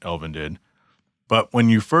Light. Elvin did. But when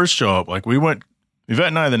you first show up, like Yvette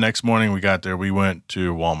and I, the next morning we got there, we went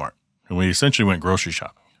to Walmart. And we essentially went grocery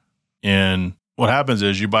shopping. And what happens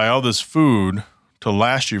is you buy all this food to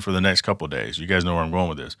last you for the next couple of days. You guys know where I'm going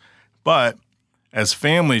with this. But as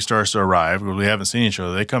family starts to arrive, because we haven't seen each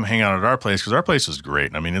other, they come hang out at our place, because our place is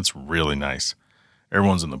great. I mean, it's really nice.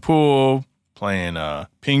 Everyone's in the pool, playing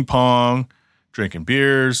ping pong, drinking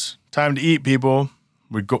beers. Time to eat, people.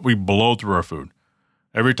 We blow through our food.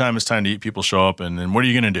 Every time it's time to eat, people show up, and then what are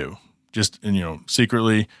you going to do? Just,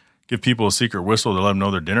 secretly give people a secret whistle to let them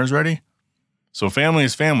know their dinner's ready? So family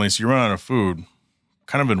is family, so you run out of food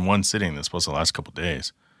kind of in one sitting. That's supposed to last a couple of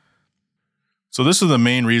days. So this is the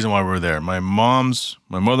main reason why we're there. My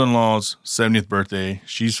mother-in-law's 70th birthday.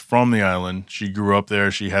 She's from the island. She grew up there.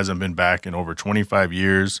 She hasn't been back in over 25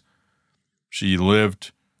 years. She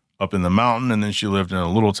lived up in the mountain, and then she lived in a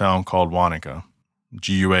little town called Wanaka,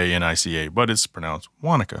 Guanica, but it's pronounced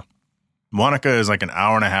Wanaka. Wanaka is like an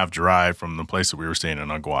hour and a half drive from the place that we were staying in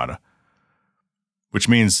Aguada, which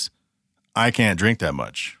means I can't drink that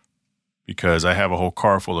much because I have a whole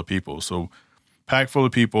car full of people. So pack full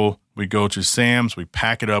of people, we go to Sam's, we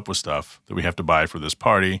pack it up with stuff that we have to buy for this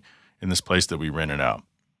party in this place that we rented out.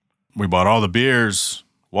 We bought all the beers,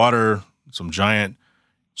 water, some giant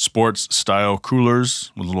sports-style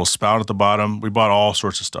coolers with a little spout at the bottom. We bought all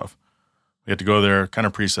sorts of stuff. We had to go there, kind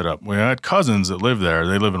of pre-set up. We had cousins that live there.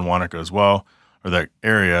 They live in Wanaka as well, or that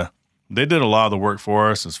area. They did a lot of the work for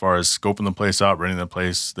us as far as scoping the place out, renting the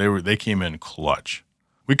place. They came in clutch.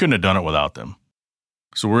 We couldn't have done it without them.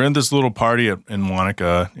 So we're in this little party in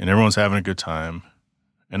Wanaka, and everyone's having a good time.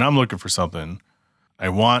 And I'm looking for something. I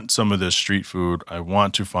want some of this street food. I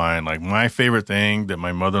want to find, like, my favorite thing that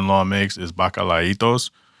my mother-in-law makes is bacalaitos,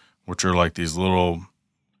 which are like these little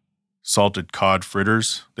salted cod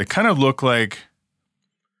fritters. They kind of look like,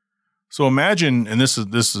 so imagine, and this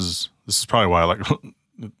is probably why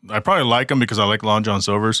I probably like them because I like Long John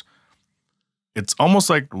Silver's. It's almost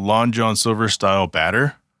like Long John Silver style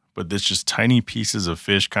batter, but it's just tiny pieces of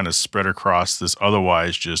fish kind of spread across this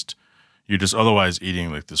you're just otherwise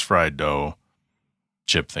eating like this fried dough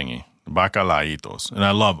chip thingy, bacalaitos, and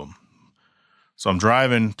I love them. So I'm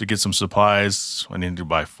driving to get some supplies. I need to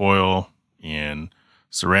buy foil and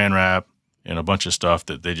saran wrap and a bunch of stuff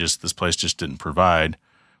that this place just didn't provide.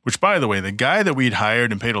 Which, by the way, the guy that we'd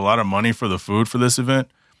hired and paid a lot of money for the food for this event,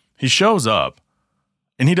 he shows up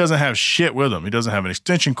and he doesn't have shit with him. He doesn't have an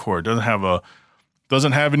extension cord, doesn't have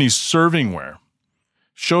any servingware.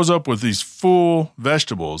 Shows up with these full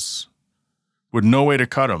vegetables with no way to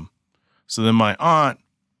cut them. So then my aunt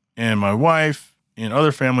and my wife and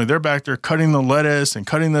other family, they're back there cutting the lettuce and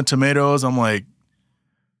cutting the tomatoes. I'm like,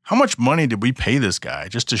 how much money did we pay this guy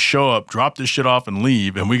just to show up, drop this shit off, and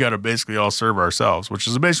leave, and we got to basically all serve ourselves, which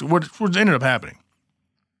is basically what ended up happening.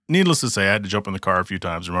 Needless to say, I had to jump in the car a few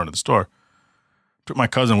times and run to the store. Took my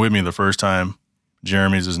cousin with me the first time.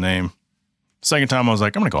 Jeremy's his name. Second time, I was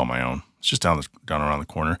like, I'm going to go on my own. It's just down around the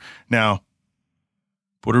corner. Now,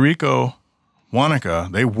 Puerto Rico, Wanaka,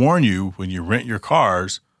 they warn you when you rent your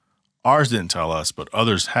cars. Ours didn't tell us, but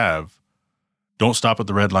others have. Don't stop at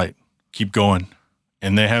the red light. Keep going.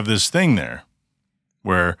 And they have this thing there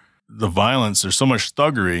where the violence, there's so much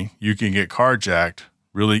thuggery, you can get carjacked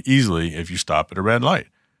really easily if you stop at a red light.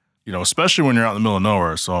 You know, especially when you're out in the middle of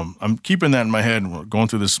nowhere. So I'm keeping that in my head going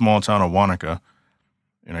through this small town of Wanaka.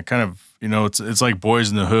 And I kind of, you know, it's like Boys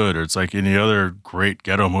in the Hood, or it's like any other great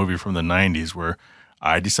ghetto movie from the 90s where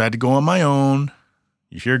I decide to go on my own.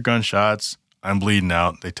 You hear gunshots. I'm bleeding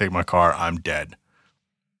out. They take my car. I'm dead.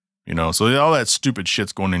 You know, so all that stupid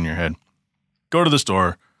shit's going in your head. Go to the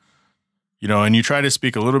store, you know, and you try to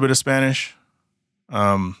speak a little bit of Spanish,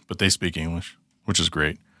 but they speak English, which is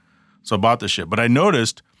great. So I bought this shit. But I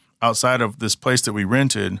noticed outside of this place that we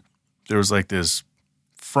rented, there was like this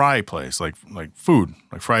fry place, like food,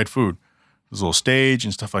 like fried food. There's a little stage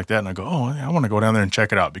and stuff like that. And I go, oh, I want to go down there and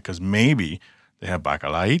check it out because maybe they have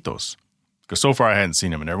bacalaitos. Because so far I hadn't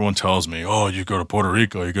seen them. And everyone tells me, oh, you go to Puerto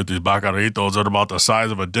Rico, you get these bacalaitos that are about the size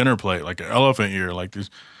of a dinner plate, like an elephant ear, like these.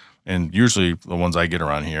 And usually the ones I get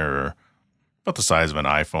around here are about the size of an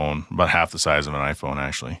iPhone, about half the size of an iPhone,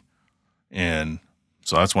 actually. And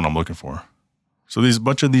so that's what I'm looking for. So a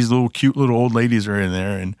bunch of these little cute little old ladies are in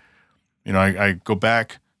there. And, you know, I go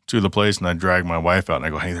back to the place and I drag my wife out and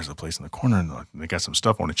I go, hey, there's a place in the corner and they got some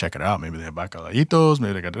stuff. I want to check it out. Maybe they have bacalaitos.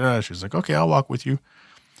 Maybe they got that. She's like, okay, I'll walk with you.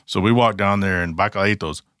 So we walk down there and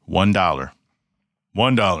bacalaitos, $1.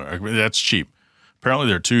 $1. That's cheap. Apparently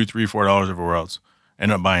they're $2, $3, $4 everywhere else.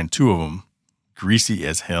 Ended up buying 2 of them. Greasy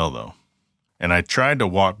as hell, though. And I tried to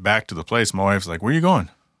walk back to the place. My wife's like, where are you going?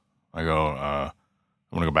 I go, I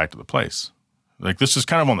want to go back to the place. Like, this is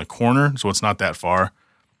kind of on the corner, so it's not that far.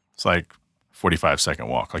 It's like 45-second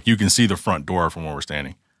walk. Like, you can see the front door from where we're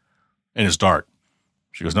standing. And it's dark.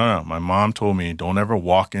 She goes, no. My mom told me don't ever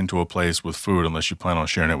walk into a place with food unless you plan on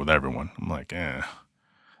sharing it with everyone. I'm like,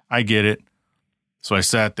 I get it. So I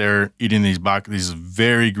sat there eating these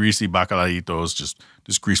very greasy bacalaitos,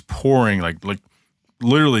 just grease pouring, like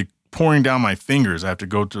literally pouring down my fingers. I have to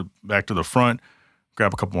go back to the front,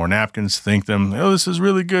 grab a couple more napkins, thank them. Oh, this is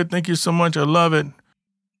really good. Thank you so much. I love it.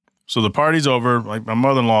 So the party's over. Like, my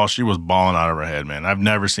mother-in-law, she was bawling out of her head, man. I've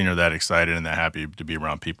never seen her that excited and that happy to be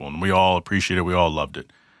around people. And we all appreciate it. We all loved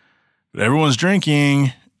it. But everyone's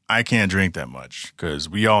drinking. I can't drink that much because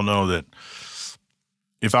we all know that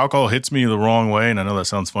if alcohol hits me the wrong way, and I know that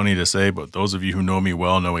sounds funny to say, but those of you who know me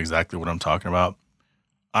well know exactly what I'm talking about.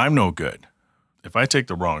 I'm no good. If I take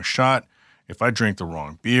the wrong shot, if I drink the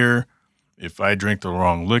wrong beer, if I drink the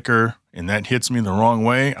wrong liquor, and that hits me the wrong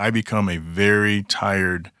way, I become a very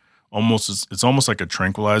tired, it's almost like a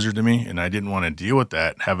tranquilizer to me, and I didn't want to deal with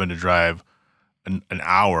that, having to drive an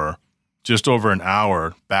hour, just over an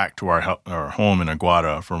hour, back to our home in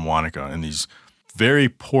Aguada from Wanaka, in these very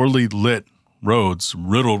poorly lit roads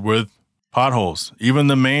riddled with potholes. Even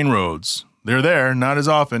the main roads, they're there, not as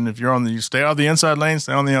often. If you stay out the inside lane,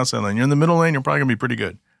 stay on the outside lane. You're in the middle lane, you're probably going to be pretty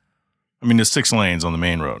good. I mean, there's 6 lanes on the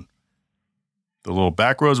main road. The little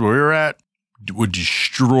back roads where we were at would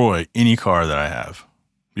destroy any car that I have,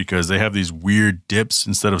 because they have these weird dips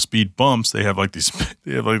instead of speed bumps. They have like these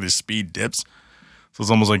speed dips. So it's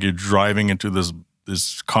almost like you're driving into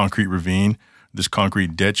this concrete ravine, this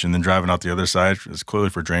concrete ditch, and then driving out the other side. It's clearly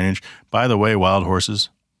for drainage. By the way, wild horses.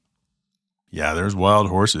 Yeah, there's wild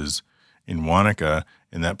horses in Wanaka,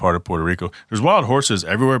 in that part of Puerto Rico. There's wild horses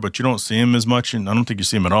everywhere, but you don't see them as much. And I don't think you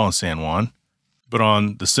see them at all in San Juan. But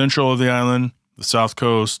on the central of the island, the south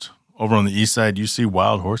coast, over on the east side, you see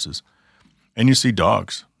wild horses. And you see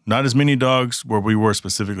dogs. Not as many dogs where we were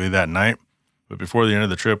specifically that night, but before the end of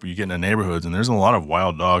the trip, you get into neighborhoods, and there's a lot of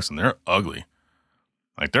wild dogs, and they're ugly.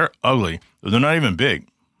 Like, they're ugly. They're not even big.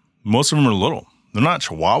 Most of them are little. They're not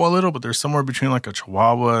Chihuahua little, but they're somewhere between like a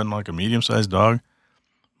Chihuahua and like a medium-sized dog.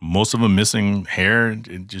 Most of them missing hair.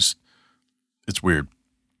 It's weird.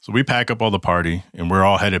 So we pack up all the party, and we're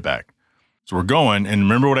all headed back. So we're going, and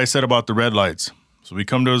remember what I said about the red lights. So we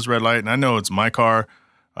come to this red light, and I know it's my car,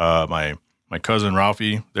 my cousin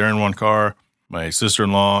Ralphie, they're in one car. My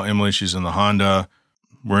sister-in-law, Emily, she's in the Honda.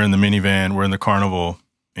 We're in the minivan. We're in the Carnival.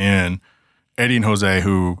 And Eddie and Jose,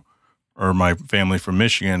 who are my family from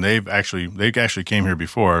Michigan, they actually came here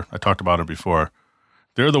before. I talked about it before.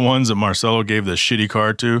 They're the ones that Marcelo gave the shitty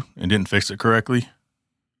car to and didn't fix it correctly.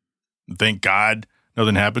 Thank God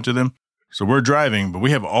nothing happened to them. So we're driving, but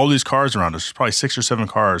we have all these cars around us. There's probably 6 or 7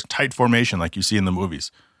 cars, tight formation like you see in the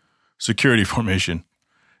movies. Security formation.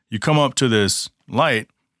 You come up to this light,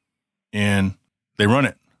 and they run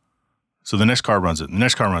it. So the next car runs it, the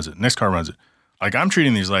next car runs it, the next car runs it. Like, I'm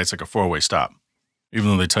treating these lights like a 4-way stop, even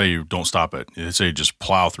though they tell you don't stop it. They say just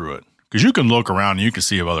plow through it. Because you can look around and you can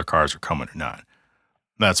see if other cars are coming or not.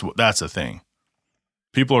 That's the thing.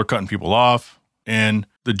 People are cutting people off, and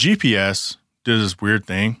the GPS did this weird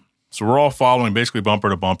thing. So we're all following basically bumper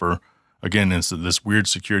to bumper. Again, it's this weird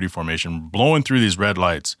security formation, blowing through these red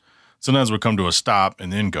lights. Sometimes we'll come to a stop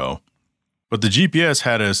and then go. But the GPS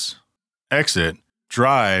had us exit,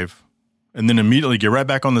 drive, and then immediately get right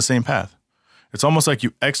back on the same path. It's almost like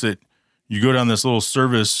you exit, you go down this little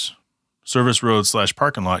service road /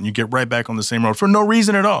 parking lot, and you get right back on the same road for no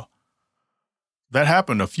reason at all. That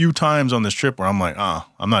happened a few times on this trip where I'm like,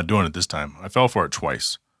 I'm not doing it this time. I fell for it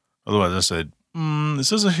twice. Otherwise, I said,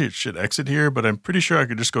 this is a shit exit here, but I'm pretty sure I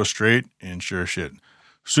could just go straight, and sure shit.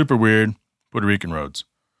 Super weird Puerto Rican roads.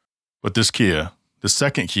 But this Kia, the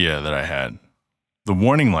second Kia that I had, the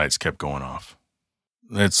warning lights kept going off.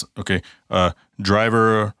 That's okay.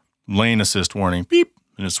 Driver lane assist warning, beep.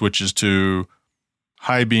 And it switches to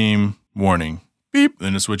high beam warning, beep.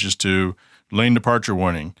 Then it switches to lane departure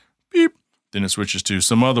warning, beep. Then it switches to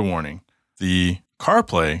some other warning. The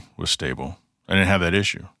CarPlay was stable. I didn't have that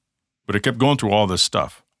issue. But it kept going through all this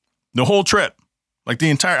stuff. The whole trip. Like the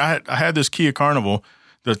entire, I had this Kia Carnival.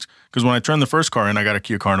 That's because when I turned the first car in, I got a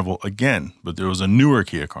Kia Carnival again. But there was a newer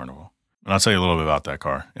Kia Carnival. And I'll tell you a little bit about that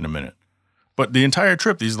car in a minute. But the entire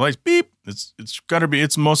trip, these lights, beep. It's got to be,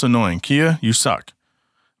 it's most annoying. Kia, you suck.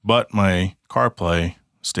 But my CarPlay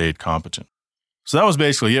stayed competent. So that was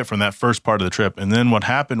basically it from that first part of the trip. And then what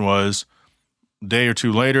happened was, a day or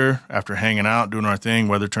two later, after hanging out, doing our thing,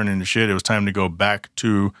 weather turned into shit, it was time to go back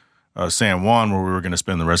to San Juan, where we were going to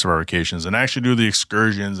spend the rest of our vacations and actually do the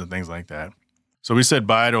excursions and things like that. So we said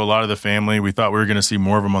bye to a lot of the family. We thought we were going to see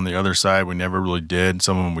more of them on the other side. We never really did.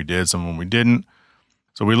 Some of them we did, some of them we didn't.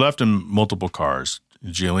 So we left in multiple cars.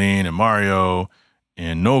 Jillian and Mario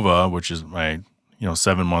and Nova, which is my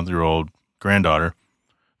 7-month-old granddaughter.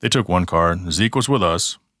 They took one car. Zeke was with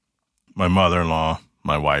us, my mother-in-law,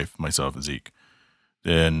 my wife, myself, and Zeke.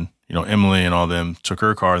 Then, Emily and all them took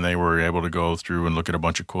her car, and they were able to go through and look at a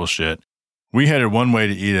bunch of cool shit. We headed one way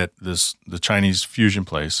to eat at the Chinese fusion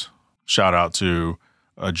place. Shout out to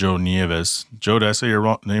Joe Nieves. Joe, did I say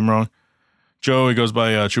your name wrong? Joe, he goes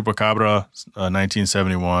by Chupacabra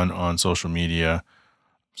 1971 on social media.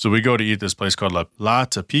 So we go to eat this place called La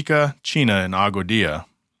Tapica China in Aguadilla.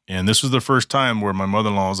 And this was the first time where my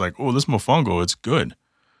mother-in-law was like, oh, this mofongo, it's good.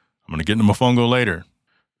 I'm going to get into mofongo later.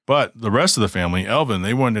 But the rest of the family, Elvin,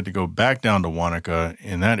 they wanted to go back down to Wanaka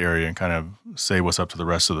in that area and kind of say what's up to the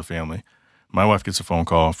rest of the family. My wife gets a phone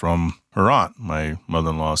call from her aunt, my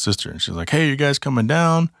mother-in-law's sister, and she's like, hey, you guys coming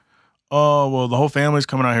down? Oh, well, the whole family's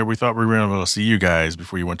coming out here. We thought we were going to be able to see you guys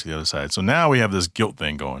before you went to the other side. So now we have this guilt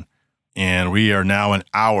thing going. And we are now an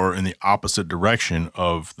hour in the opposite direction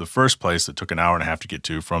of the first place that took an hour and a half to get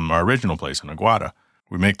to from our original place in Aguada.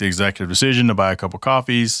 We make the executive decision to buy a couple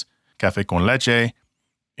coffees, café con leche,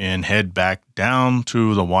 and head back down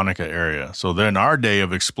to the Wanaka area. So then our day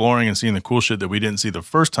of exploring and seeing the cool shit that we didn't see the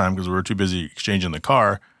first time because we were too busy exchanging the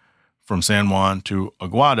car from San Juan to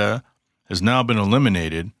Aguada has now been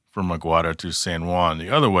eliminated from Aguada to San Juan the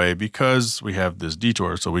other way because we have this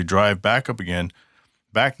detour. So we drive back up again,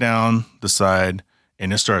 back down the side,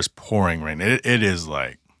 and it starts pouring rain. It is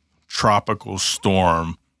like tropical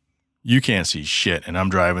storm. You can't see shit. And I'm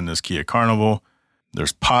driving this Kia Carnival.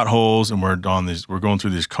 There's potholes, and we're going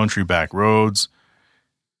through these country back roads.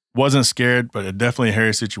 Wasn't scared, but definitely a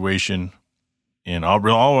hairy situation. And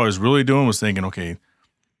all I was really doing was thinking, okay,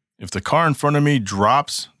 if the car in front of me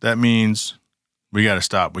drops, that means we got to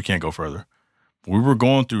stop. We can't go further. We were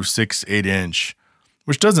going through 6-8 inch,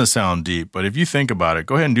 which doesn't sound deep, but if you think about it,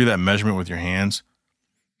 go ahead and do that measurement with your hands.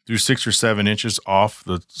 Through 6 or 7 inches off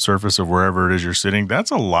the surface of wherever it is you're sitting,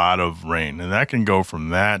 that's a lot of rain. And that can go from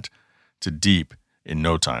that to deep in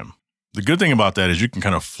no time. The good thing about that is you can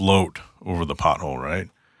kind of float over the pothole, right?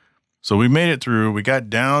 So we made it through. We got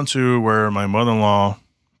down to where my mother-in-law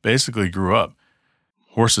basically grew up.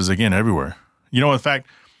 Horses, again, everywhere. You know, in fact,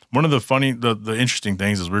 one of the interesting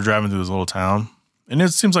things is we're driving through this little town, and it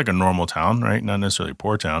seems like a normal town, right? Not necessarily a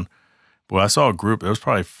poor town. But I saw a group, there was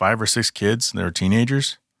probably 5 or 6 kids, and they were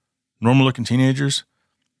teenagers, normal-looking teenagers.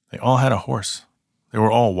 They all had a horse. They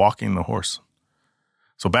were all walking the horse.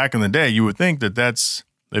 So back in the day, you would think that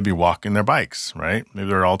they'd be walking their bikes, right? Maybe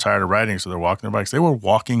they're all tired of riding, so they're walking their bikes. They were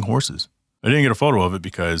walking horses. I didn't get a photo of it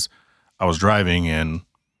because I was driving and,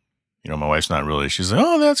 my wife's not really, she's like,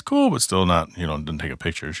 oh, that's cool, but still not, didn't take a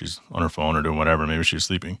picture. She's on her phone or doing whatever. Maybe she's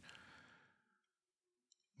sleeping.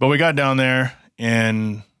 But we got down there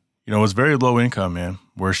and, it was very low income, man,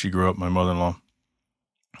 where she grew up, my mother-in-law.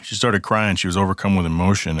 She started crying. She was overcome with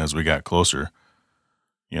emotion as we got closer,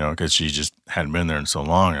 because she just hadn't been there in so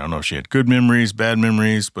long. I don't know if she had good memories, bad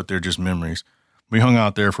memories, but they're just memories. We hung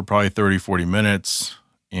out there for probably 30, 40 minutes.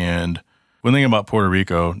 And one thing about Puerto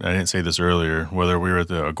Rico, I didn't say this earlier, whether we were at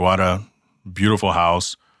the Aguada beautiful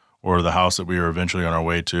house or the house that we were eventually on our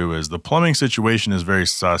way to, is the plumbing situation is very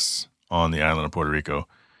sus on the island of Puerto Rico.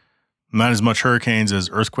 Not as much hurricanes as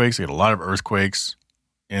earthquakes. They get a lot of earthquakes.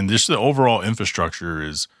 And just the overall infrastructure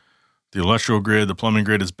is, the electrical grid, the plumbing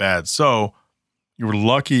grid is bad. So you were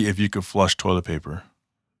lucky if you could flush toilet paper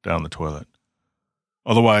down the toilet.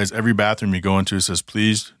 Otherwise, every bathroom you go into says,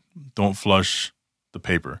 please don't flush the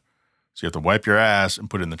paper. So you have to wipe your ass and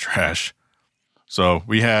put it in the trash. So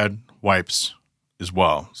we had wipes as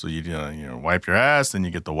well. So you wipe your ass, then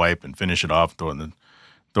you get the wipe and finish it off, throw it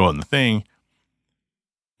in the thing.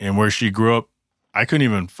 And where she grew up, I couldn't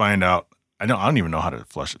even find out. I don't even know how to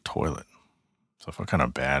flush a toilet. So I felt kind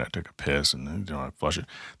of bad. I took a piss and I flush it.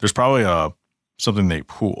 There's probably something they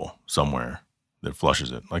pool somewhere that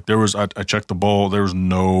flushes it. Like I checked the bowl. There's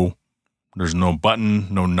no button,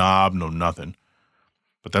 no knob, no nothing.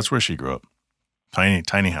 But that's where she grew up.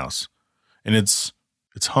 Tiny house. And it's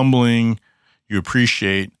humbling. You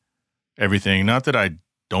appreciate everything. Not that I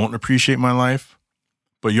don't appreciate my life,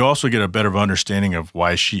 but you also get a better understanding of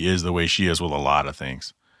why she is the way she is with a lot of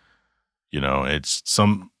things.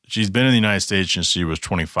 She's been in the United States since she was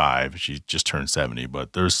 25. She just turned 70,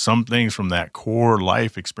 but there's some things from that core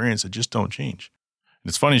life experience that just don't change. And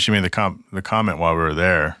it's funny, she made the comment while we were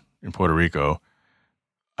there in Puerto Rico,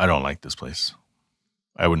 I don't like this place.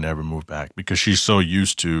 I would never move back, because she's so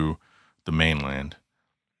used to the mainland.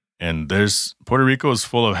 And Puerto Rico is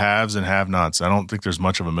full of haves and have-nots. I don't think there's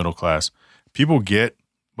much of a middle class. People get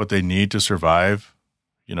what they need to survive.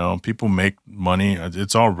 People make money.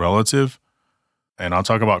 It's all relative. And I'll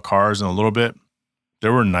talk about cars in a little bit.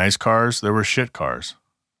 There were nice cars. There were shit cars.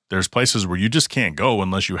 There's places where you just can't go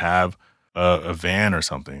unless you have a van or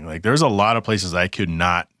something. Like, there's a lot of places I could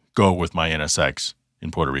not go with my NSX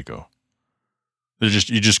in Puerto Rico. You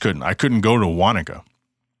just couldn't. I couldn't go to Wanaka.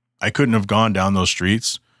 I couldn't have gone down those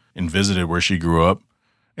streets and visited where she grew up.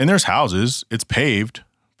 And there's houses. It's paved,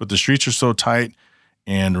 but the streets are so tight.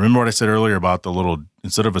 And remember what I said earlier about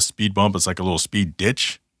instead of a speed bump, it's like a little speed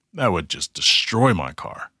ditch? That would just destroy my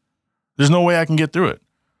car. There's no way I can get through it.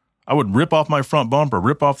 I would rip off my front bumper,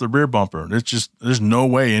 rip off the rear bumper. There's no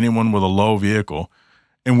way anyone with a low vehicle.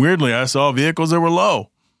 And weirdly, I saw vehicles that were low.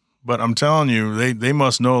 But I'm telling you, they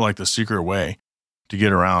must know like the secret way to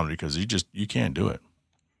get around because you can't do it.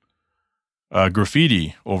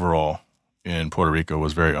 Graffiti overall in Puerto Rico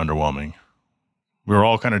was very underwhelming. We were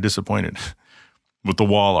all kind of disappointed with the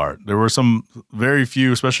wall art. There were some very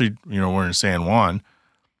few, especially, we're in San Juan.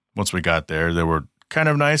 Once we got there, they were kind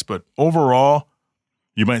of nice, but overall,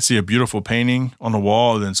 you might see a beautiful painting on the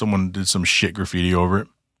wall, and then someone did some shit graffiti over it.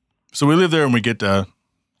 So we live there and we get to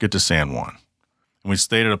San Juan. And we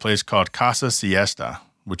stayed at a place called Casa Siesta,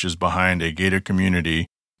 which is behind a gated community.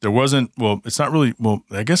 It's not really,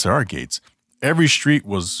 I guess there are gates. Every street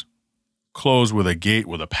was closed with a gate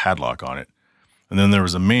with a padlock on it. And then there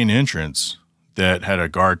was a main entrance that had a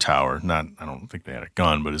guard tower. I don't think they had a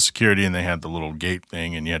gun, but it's security, and they had the little gate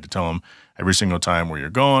thing, and you had to tell them every single time where you're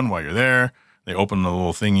going, while you're there. They open the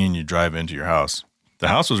little thingy and you drive into your house. The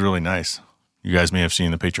house was really nice. You guys may have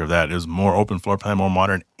seen the picture of that. It was more open floor plan, more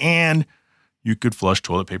modern, and you could flush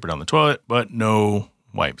toilet paper down the toilet, but no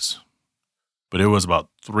wipes. But it was about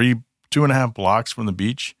 2.5 blocks from the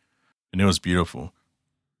beach, and it was beautiful.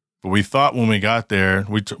 But we thought when we got there,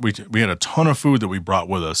 we had a ton of food that we brought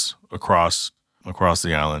with us across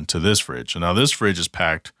the island to this fridge. And now this fridge is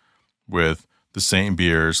packed with the same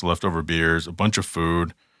beers, leftover beers, a bunch of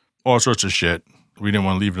food, all sorts of shit. We didn't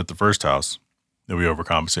want to leave it at the first house that we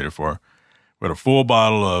overcompensated for. We had a full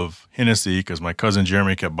bottle of Hennessy because my cousin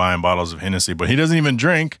Jeremy kept buying bottles of Hennessy, but he doesn't even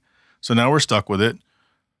drink. So now we're stuck with it.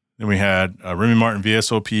 Then we had a Remy Martin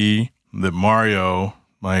VSOP that Mario,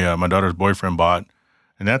 my daughter's boyfriend, bought,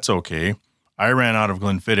 and that's okay. I ran out of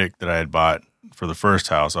Glenfiddich that I had bought for the first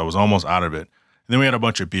house. I was almost out of it. And then we had a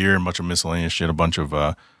bunch of beer and a bunch of miscellaneous shit, a bunch of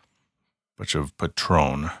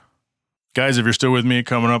Patron. Guys, if you're still with me,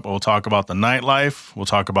 coming up, we'll talk about the nightlife, we'll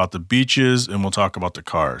talk about the beaches, and we'll talk about the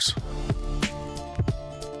cars.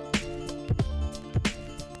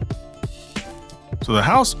 So the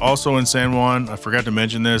house also in San Juan, I forgot to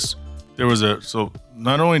mention this, so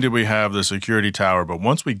not only did we have the security tower, but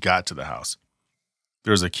once we got to the house,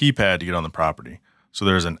 there's a keypad to get on the property. So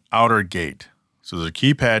there's an outer gate. So there's a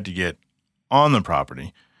keypad to get on the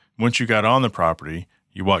property. Once you got on the property,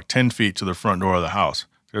 you walk 10 feet to the front door of the house.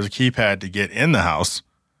 There's a keypad to get in the house,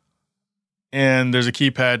 and there's a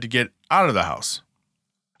keypad to get out of the house.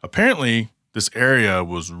 Apparently, this area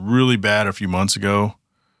was really bad a few months ago,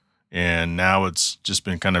 and now it's just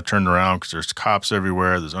been kind of turned around because there's cops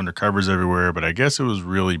everywhere, there's undercovers everywhere, but I guess it was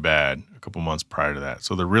really bad a couple months prior to that.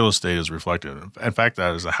 So the real estate is reflected. In fact,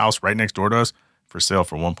 there's a house right next door to us for sale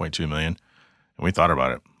for $1.2 million, and we thought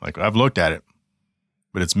about it. Like, I've looked at it,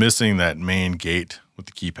 but it's missing that main gate with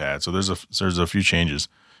the keypad. So there's a few changes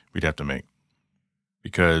we'd have to make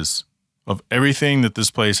because of everything that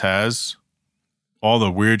this place has, all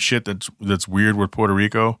the weird shit that's weird with Puerto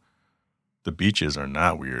Rico. The beaches are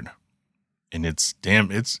not weird, and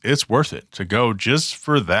it's worth it to go just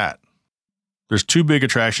for that. There's two big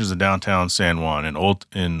attractions in downtown San Juan and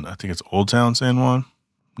I think it's Old Town San Juan,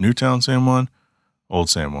 Newtown San Juan, Old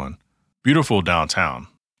San Juan. Beautiful downtown.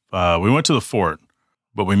 We went to the fort,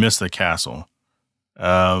 but we missed the castle.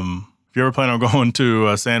 If you ever plan on going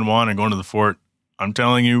to San Juan and going to the fort, I'm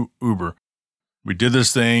telling you, Uber. We did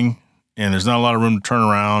this thing, and there's not a lot of room to turn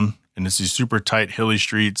around, and it's these super tight, hilly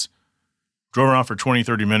streets. Drove around for 20,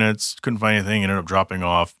 30 minutes, couldn't find anything, ended up dropping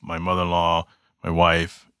off my mother-in-law, my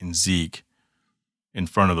wife, and Zeke in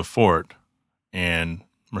front of the fort. And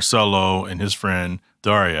Marcelo and his friend,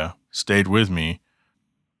 Daria, stayed with me,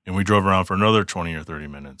 and we drove around for another 20 or 30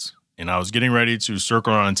 minutes. And I was getting ready to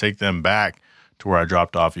circle around and take them back to where I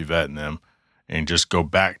dropped off Yvette and them and just go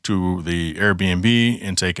back to the Airbnb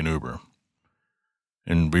and take an Uber.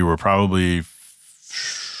 And we were probably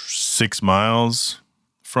 6 miles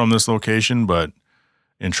from this location, but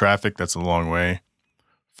in traffic, that's a long way.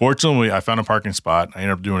 Fortunately, I found a parking spot. I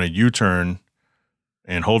ended up doing a U-turn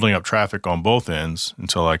and holding up traffic on both ends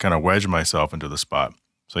until I kind of wedged myself into the spot.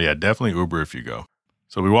 So yeah, definitely Uber if you go.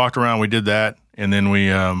 So we walked around, we did that, and then we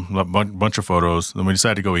a bunch of photos. Then we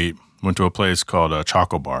decided to go eat. Went to a place called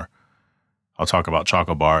Choco Bar. I'll talk about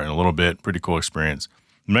Choco Bar in a little bit. Pretty cool experience.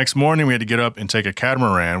 The next morning, we had to get up and take a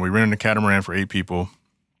catamaran. We rented a catamaran for 8 people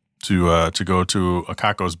to go to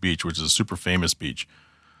Acacos Beach, which is a super famous beach.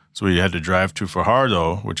 So we had to drive to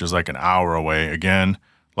Fajardo, which is like an hour away. Again,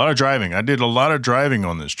 a lot of driving. I did a lot of driving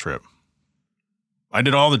on this trip. I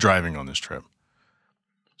did all the driving on this trip.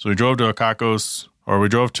 So we drove to Acacos, or we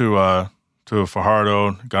drove to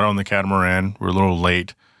Fajardo, got on the catamaran. We were a little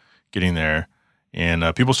late getting there,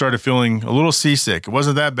 and people started feeling a little seasick. It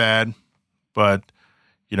wasn't that bad, but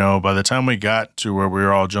by the time we got to where we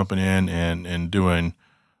were all jumping in and doing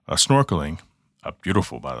snorkeling,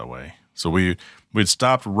 beautiful, by the way. So we'd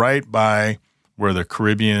stopped right by where the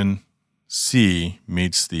Caribbean Sea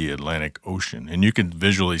meets the Atlantic Ocean. And you can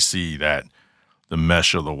visually see that, the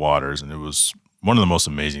mesh of the waters. And it was one of the most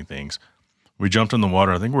amazing things. We jumped in the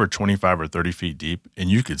water. I think we were 25 or 30 feet deep, and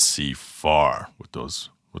you could see far with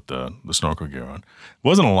the snorkel gear on. It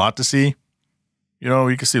wasn't a lot to see. You know,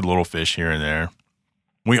 you could see little fish here and there.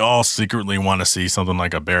 We all secretly want to see something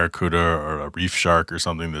like a barracuda or a reef shark or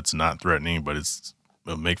something that's not threatening, but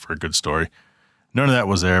it'll make for a good story. None of that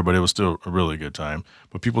was there, but it was still a really good time.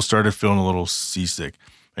 But people started feeling a little seasick.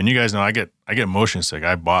 And you guys know I get motion sick.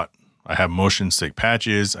 I have motion sick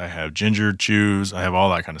patches. I have ginger chews. I have all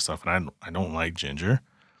that kind of stuff. And I don't like ginger,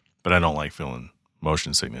 but I don't like feeling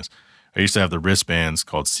motion sickness. I used to have the wristbands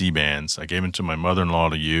called C-bands. I gave them to my mother-in-law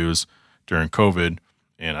to use during COVID,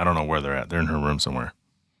 and I don't know where they're at. They're in her room somewhere.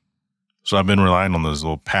 So I've been relying on those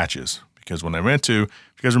little patches because when I went to, if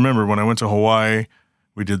you guys remember, when I went to Hawaii,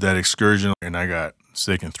 we did that excursion and I got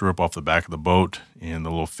sick and threw up off the back of the boat and the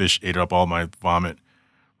little fish ate up all my vomit.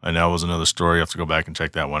 And that was another story. I have to go back and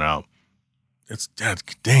check that one out.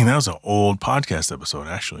 Dang, that was an old podcast episode,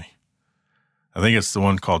 actually. I think it's the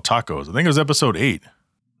one called Tacos. I think it was episode 8.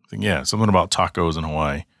 Yeah, something about tacos in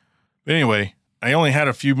Hawaii. But anyway, I only had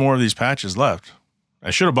a few more of these patches left. I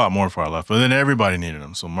should have bought more before I left, but then everybody needed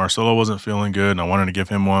them. So Marcelo wasn't feeling good, and I wanted to give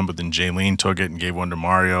him one, but then Jaylene took it and gave one to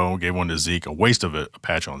Mario, gave one to Zeke, a waste of a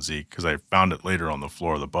patch on Zeke, because I found it later on the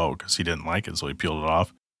floor of the boat because he didn't like it, so he peeled it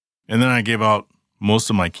off. And then I gave out most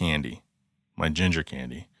of my candy, my ginger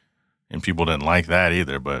candy, and people didn't like that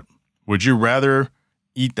either. But would you rather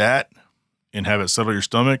eat that and have it settle your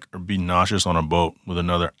stomach or be nauseous on a boat with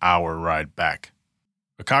another hour ride back?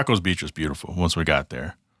 Acacos Beach was beautiful once we got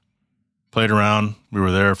there. Played around. We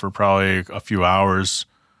were there for probably a few hours.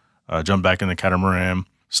 Jumped back in the catamaran.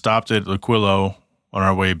 Stopped at Laquillo on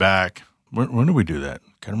our way back. When did we do that?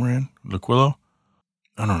 Catamaran? Laquillo?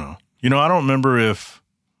 I don't know. You know, I don't remember if...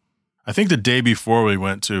 I think the day before we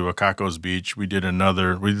went to Acacos Beach, we did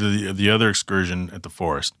the other excursion at the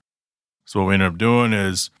forest. So what we ended up doing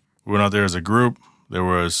is we went out there as a group. There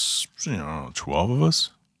was, 12 of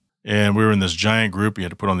us. And we were in this giant group. You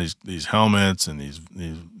had to put on these helmets and these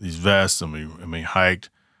vests, and we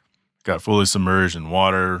hiked, got fully submerged in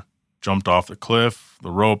water, jumped off the cliff,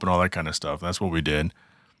 the rope, and all that kind of stuff. That's what we did.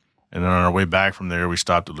 And then on our way back from there, we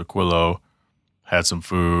stopped at Laquillo, had some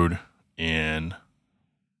food, and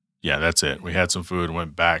yeah, that's it. We had some food and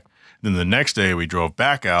went back. Then the next day, we drove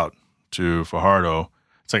back out to Fajardo.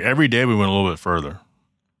 It's like every day we went a little bit further.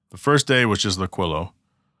 The first day was just Laquillo.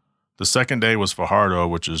 The second day was Fajardo,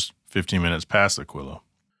 which is 15 minutes past Laquillo.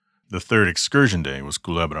 The third excursion day was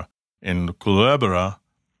Culebra. In Culebra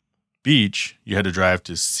Beach, you had to drive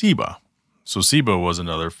to Ciba. So Ciba was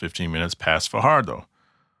another 15 minutes past Fajardo.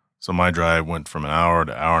 So my drive went from an hour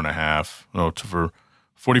to hour and a half, for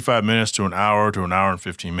 45 minutes to an hour and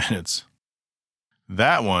 15 minutes.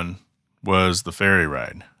 That one was the ferry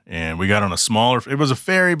ride. And we got on it was a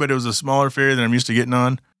ferry, but it was a smaller ferry than I'm used to getting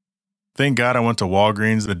on. Thank God I went to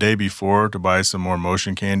Walgreens the day before to buy some more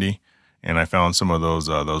motion candy, and I found some of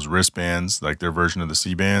those wristbands, like their version of the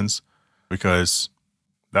C-bands, because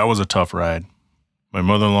that was a tough ride. My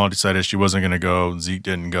mother-in-law decided she wasn't going to go. Zeke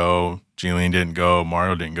didn't go. Jaylene didn't go.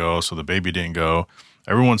 Mario didn't go, so the baby didn't go.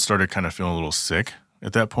 Everyone started kind of feeling a little sick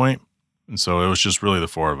at that point, and so it was just really the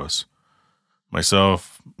four of us.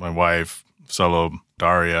 Myself, my wife, Solo,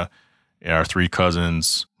 Daria, and our 3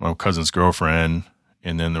 cousins, my cousin's girlfriend,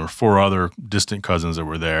 and then there were 4 other distant cousins that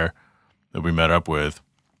were there that we met up with.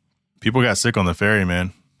 People got sick on the ferry,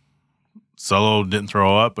 man. Solo didn't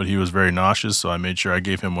throw up, but he was very nauseous, so I made sure I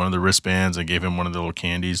gave him one of the wristbands and gave him one of the little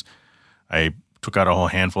candies. I took out a whole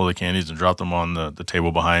handful of the candies and dropped them on the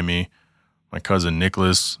table behind me. My cousin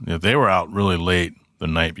Nicholas, they were out really late the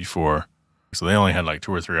night before, so they only had like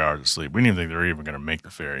 2 or 3 hours of sleep. We didn't even think they were even going to make the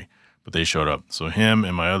ferry, but they showed up. So him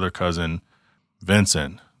and my other cousin,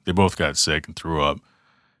 Vincent, they both got sick and threw up.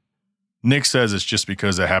 Nick says it's just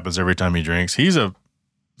because that happens every time he drinks. He's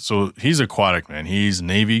aquatic, man. He's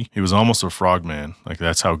Navy. He was almost a frogman. Like,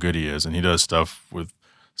 that's how good he is. And he does stuff with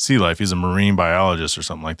sea life. He's a marine biologist or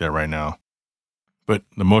something like that right now. But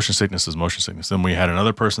the motion sickness is motion sickness. Then we had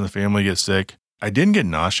another person in the family get sick. I didn't get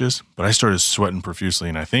nauseous, but I started sweating profusely.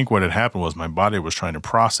 And I think what had happened was my body was trying to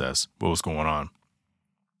process what was going on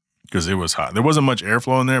because it was hot. There wasn't much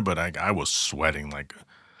airflow in there, but I was sweating. Like,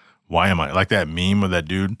 why am I? Like that meme of that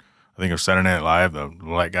dude, I think of Saturday Night Live, the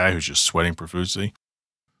white guy who's just sweating profusely.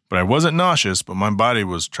 But I wasn't nauseous, but my body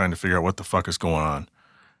was trying to figure out what the fuck is going on.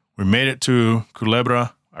 We made it to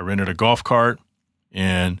Culebra. I rented a golf cart,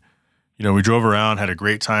 and, we drove around, had a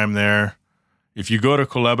great time there. If you go to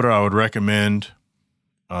Culebra, I would recommend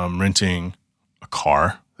renting a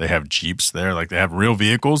car. They have Jeeps there. Like, they have real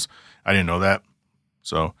vehicles. I didn't know that.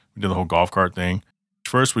 So we did the whole golf cart thing.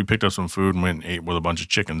 First, we picked up some food and went and ate with a bunch of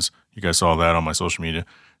chickens. You guys saw that on my social media.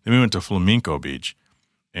 Then we went to Flamenco Beach,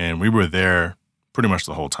 and we were there pretty much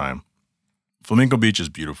the whole time. Flamenco Beach is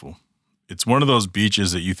beautiful. It's one of those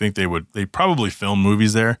beaches that you think they probably film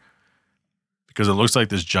movies there because it looks like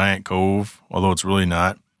this giant cove, although it's really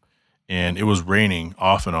not. And it was raining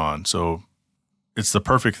off and on. So it's the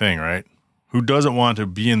perfect thing, right? Who doesn't want to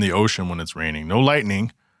be in the ocean when it's raining? No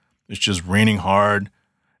lightning. It's just raining hard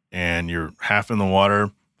and you're half in the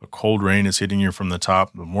water. The cold rain is hitting you from the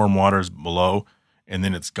top. The warm water is below, and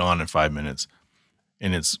then it's gone in 5 minutes.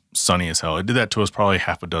 And it's sunny as hell. It did that to us probably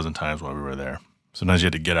half a dozen times while we were there. Sometimes you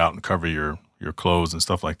had to get out and cover your clothes and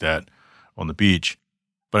stuff like that on the beach.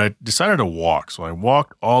 But I decided to walk. So I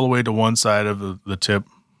walked all the way to one side of the tip.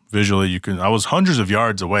 Visually, I was hundreds of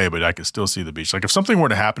yards away, but I could still see the beach. Like, if something were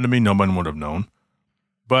to happen to me, no one would have known.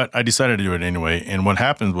 But I decided to do it anyway. And what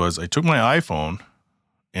happened was I took my iPhone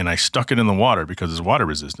and I stuck it in the water because it's water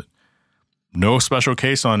resistant. No special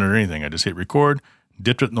case on it or anything. I just hit record,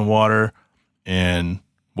 dipped it in the water, and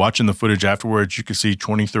watching the footage afterwards, you could see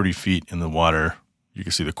 20, 30 feet in the water. You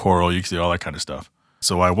could see the coral, you could see all that kind of stuff.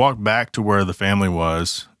 So I walked back to where the family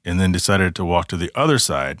was and then decided to walk to the other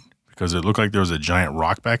side because it looked like there was a giant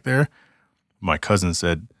rock back there. My cousin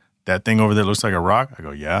said, "That thing over there looks like a rock." I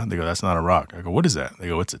go, "Yeah." They go, "That's not a rock." I go, "What is that?" They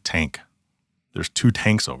go, "It's a tank. There's 2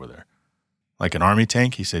 tanks over there." Like an army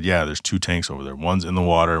tank? He said, "Yeah, there's 2 tanks over there. One's in the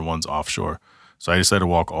water, one's offshore." So I decided to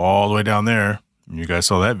walk all the way down there. And you guys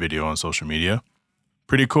saw that video on social media.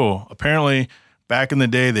 Pretty cool. Apparently, back in the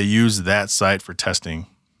day, they used that site for testing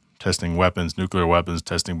weapons, nuclear weapons,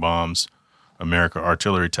 testing bombs, American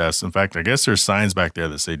artillery tests. In fact, I guess there's signs back there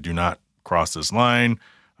that say, "Do not cross this line,"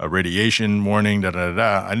 a radiation warning,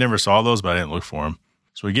 da-da-da-da. I never saw those, but I didn't look for them.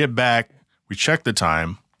 So we get back, we check the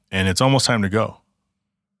time, and it's almost time to go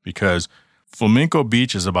because Flamenco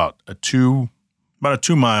Beach is about a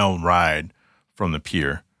 2-mile ride from the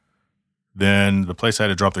pier. Then the place I had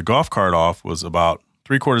to drop the golf cart off was about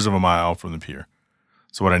 3/4 of a mile from the pier.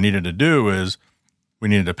 So what I needed to do is we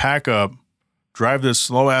needed to pack up, drive this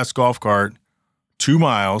slow-ass golf cart 2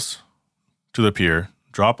 miles to the pier,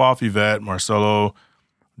 drop off Yvette, Marcelo,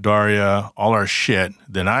 Daria, all our shit.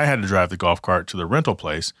 Then I had to drive the golf cart to the rental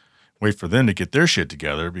place, wait for them to get their shit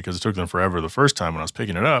together because it took them forever the first time when I was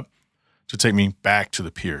picking it up to take me back to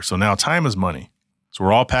the pier. So now time is money. So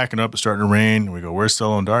we're all packing up. It's starting to rain. And we go, "Where's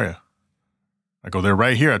Stella and Daria?" I go, "They're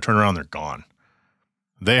right here." I turn around. They're gone.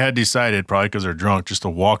 They had decided, probably because they're drunk, just to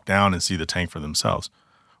walk down and see the tank for themselves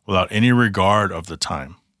without any regard of the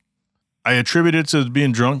time. I attribute it to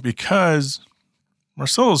being drunk because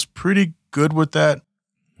Marcelo's pretty good with that.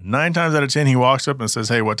 9 times out of 10, he walks up and says,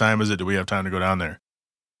 "Hey, what time is it? Do we have time to go down there?"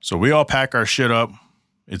 So we all pack our shit up.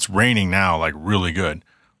 It's raining now, like really good.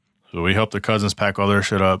 So we help the cousins pack all their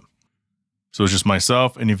shit up. So it's just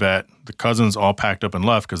myself and Yvette. The cousins all packed up and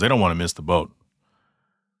left because they don't want to miss the boat.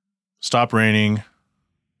 Stop raining.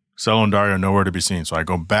 Celo and Daria are nowhere to be seen. So I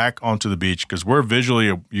go back onto the beach because we're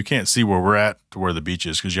visually, you can't see where we're at to where the beach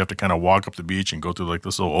is because you have to kind of walk up the beach and go through like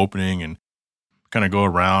this little opening and kind of go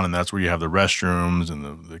around. And that's where you have the restrooms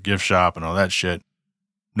and the gift shop and all that shit.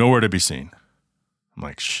 Nowhere to be seen. I'm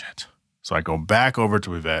like, shit. So I go back over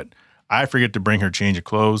to Yvette. I forget to bring her change of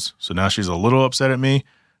clothes. So now she's a little upset at me.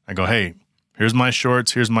 I go, "Hey, here's my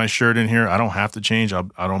shorts. Here's my shirt in here. I don't have to change. I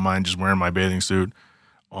don't mind just wearing my bathing suit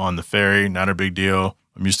on the ferry. Not a big deal.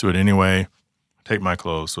 I'm used to it anyway. Take my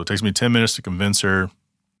clothes." So it takes me 10 minutes to convince her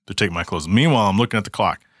to take my clothes. Meanwhile, I'm looking at the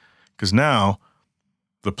clock because now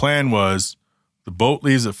the plan was the boat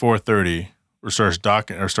leaves at 4:30 or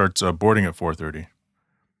starts boarding at 4:30.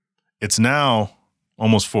 It's now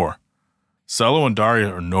almost 4. Celo and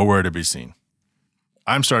Daria are nowhere to be seen.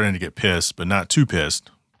 I'm starting to get pissed, but not too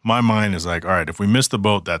pissed. My mind is like, all right, if we miss the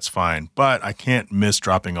boat, that's fine. But I can't miss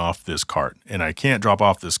dropping off this cart. And I can't drop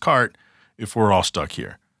off this cart if we're all stuck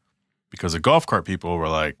here. Because the golf cart people were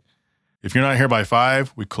like, "If you're not here by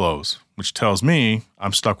 5, we close." Which tells me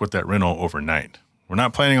I'm stuck with that rental overnight. We're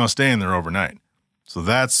not planning on staying there overnight. So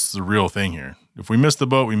that's the real thing here. If we miss the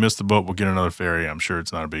boat, we miss the boat. We'll get another ferry. I'm sure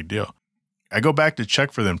it's not a big deal. I go back to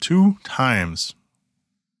check for them 2 times.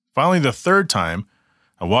 Finally, the 3rd time,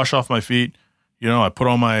 I wash off my feet. I put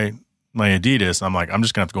on my Adidas. I'm like, I'm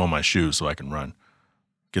just going to have to go on my shoes so I can run.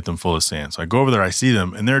 Get them full of sand. So I go over there. I see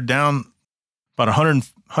them. And they're down about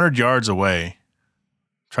 100 yards away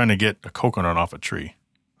trying to get a coconut off a tree.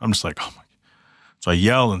 I'm just like, oh my. So I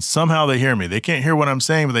yell, and somehow they hear me. They can't hear what I'm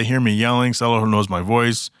saying, but they hear me yelling. Celo knows my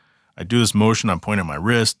voice. I do this motion. I'm pointing at my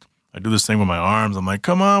wrist. I do this thing with my arms. I'm like,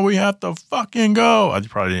 "Come on, we have to fucking go." I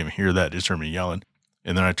probably didn't even hear that. Just heard me yelling.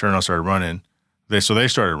 And then I turned and started running. They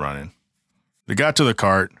started running. They got to the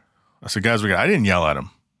cart. I said, guys, I didn't yell at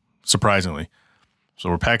them, surprisingly. So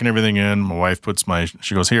we're packing everything in. My wife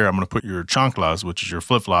she goes, here, I'm going to put your chanclas, which is your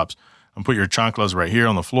flip-flops. I'm going to put your chanclas right here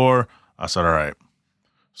on the floor. I said, all right.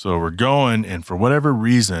 So we're going, and for whatever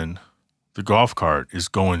reason, the golf cart is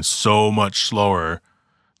going so much slower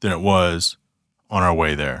than it was on our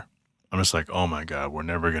way there. I'm just like, oh my God, we're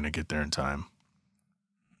never going to get there in time.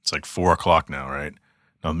 It's like 4:00 now, right?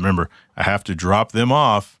 Now remember, I have to drop them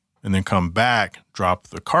off and then come back, drop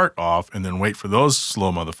the cart off, and then wait for those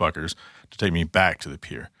slow motherfuckers to take me back to the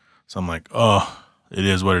pier. So I'm like, oh, it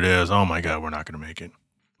is what it is. Oh my God, we're not going to make it.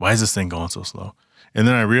 Why is this thing going so slow? And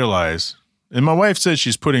then I realized, and my wife said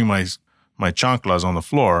she's putting my chanclas on the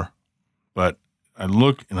floor, but I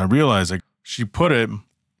look and I realized like she put it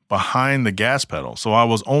behind the gas pedal. So I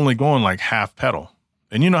was only going like half pedal.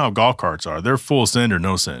 And you know how golf carts are. They're full send or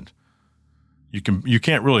no send. You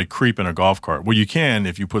can't really creep in a golf cart. Well, you can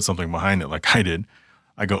if you put something behind it like I did.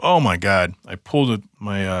 I go, oh my God. I pulled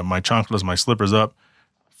my chanclas, my slippers up,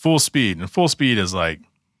 full speed. And full speed is like,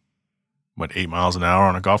 8 miles an hour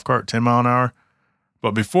on a golf cart, 10 mile an hour?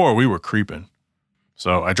 But before, we were creeping.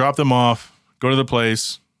 So I dropped them off, go to the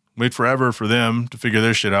place, wait forever for them to figure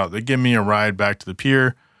their shit out. They give me a ride back to the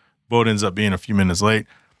pier. Boat ends up being a few minutes late.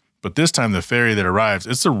 But this time the ferry that arrives,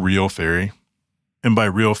 it's a real ferry. And by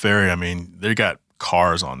real ferry, I mean they got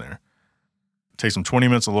cars on there. It takes them 20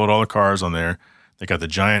 minutes to load all the cars on there. They got the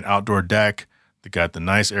giant outdoor deck. They got the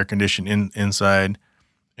nice air conditioning inside.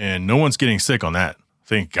 And no one's getting sick on that.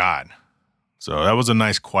 Thank God. So that was a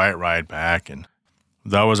nice quiet ride back. And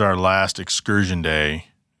that was our last excursion day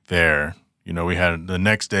there. You know, we had the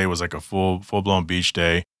next day was like a full-blown beach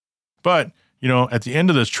day. But, you know, at the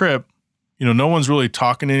end of this trip, you know, no one's really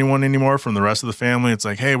talking to anyone anymore from the rest of the family. It's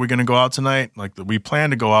like, hey, we're going to go out tonight. Like we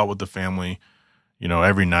planned to go out with the family, you know,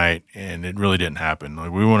 every night, and it really didn't happen.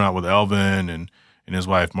 Like we went out with Elvin and his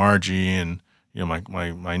wife Margie and, you know,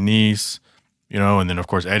 my niece, you know, and then of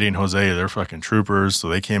course Eddie and Jose, they're fucking troopers. So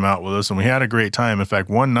they came out with us and we had a great time. In fact,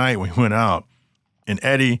 one night we went out and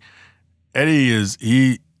Eddie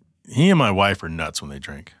and my wife are nuts when they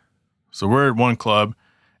drink. So we're at one club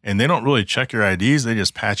and they don't really check your IDs. They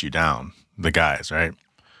just pat you down. The guys, right?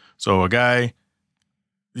 So a guy,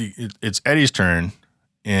 it's Eddie's turn,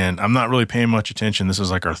 and I'm not really paying much attention. This is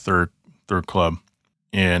like our third club,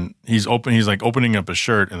 and he's like opening up his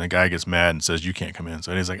shirt, and the guy gets mad and says, "You can't come in."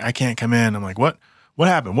 So Eddie's like, "I can't come in." I'm like, "What? What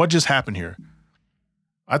happened? What just happened here?"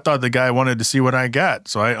 I thought the guy wanted to see what I got,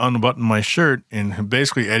 so I unbuttoned my shirt, and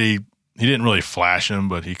basically Eddie, he didn't really flash him,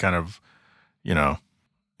 but he kind of, you know.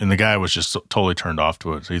 And the guy was just totally turned off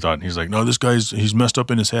to it. So he's like, no, this guy's, he's messed up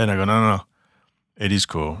in his head. And I go, no. Eddie's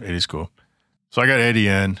cool. So I got Eddie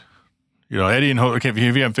in. You know, Eddie and Jose, okay, if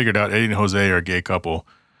you haven't figured out, Eddie and Jose are a gay couple.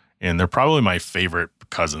 And they're probably my favorite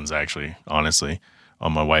cousins, actually, honestly,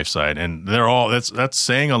 on my wife's side. And they're all, that's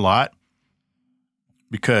saying a lot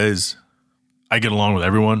because I get along with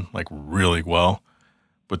everyone, like, really well.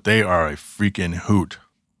 But they are a freaking hoot.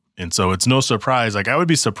 And so it's no surprise. Like, I would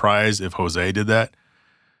be surprised if Jose did that.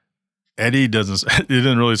 Eddie it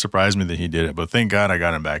didn't really surprise me that he did it, but thank God I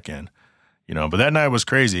got him back in, you know. But that night was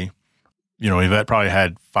crazy. You know, Yvette probably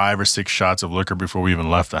had 5 or 6 shots of liquor before we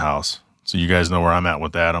even left the house. So you guys know where I'm at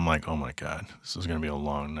with that. I'm like, oh my God, this is going to be a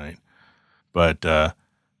long night. But,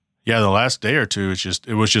 yeah, the last day or two,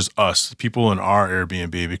 it was just us, people in our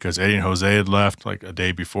Airbnb, because Eddie and Jose had left like a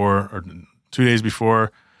day before or 2 days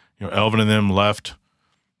before. You know, Elvin and them left.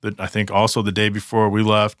 I think also the day before we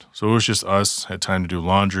left. So it was just us, had time to do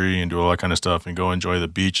laundry and do all that kind of stuff and go enjoy the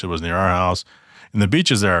beach that was near our house. And the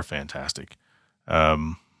beaches there are fantastic.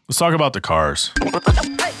 Let's talk about the cars.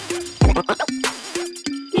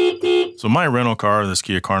 So my rental car, this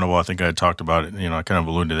Kia Carnival, I think I had talked about it. You know, I kind of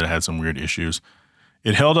alluded that it had some weird issues.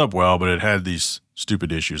 It held up well, but it had these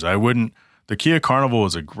stupid issues. The Kia Carnival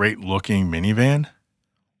is a great looking minivan.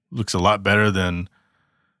 Looks a lot better than,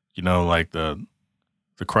 you know, like the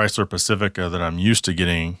Chrysler Pacifica that I'm used to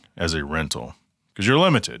getting as a rental, because you're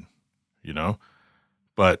limited, you know,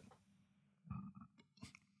 but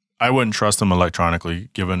I wouldn't trust them electronically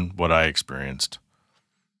given what I experienced.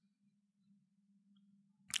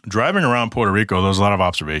 Driving around Puerto Rico, there was a lot of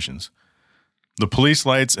observations. The police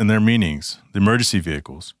lights and their meanings, the emergency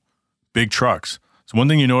vehicles, big trucks. So one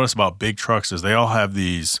thing you notice about big trucks is they all have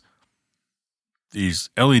these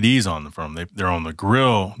LEDs on the front. They're on the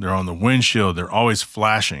grill. They're on the windshield. They're always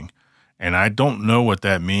flashing. And I don't know what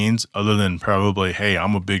that means other than probably, hey,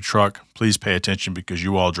 I'm a big truck. Please pay attention because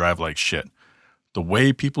you all drive like shit. The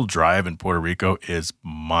way people drive in Puerto Rico is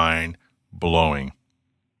mind-blowing.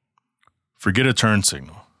 Forget a turn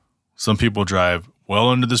signal. Some people drive well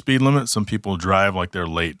under the speed limit. Some people drive like they're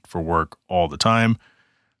late for work all the time.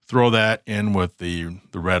 Throw that in with the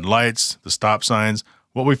red lights, the stop signs.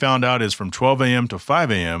 What we found out is from 12 a.m. to 5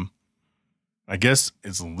 a.m., I guess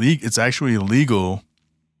it's actually illegal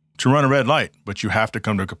to run a red light, but you have to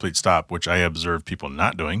come to a complete stop, which I observed people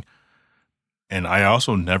not doing. And I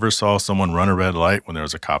also never saw someone run a red light when there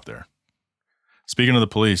was a cop there. Speaking of the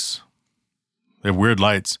police, they have weird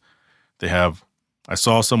lights. I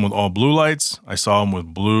saw some with all blue lights. I saw them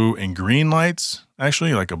with blue and green lights,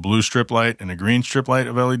 actually, like a blue strip light and a green strip light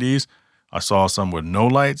of LEDs. I saw some with no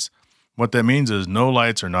lights. What that means is no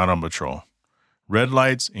lights are not on patrol. Red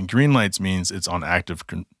lights and green lights means it's on active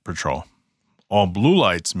patrol. All blue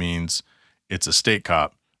lights means it's a state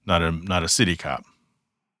cop, not a city cop.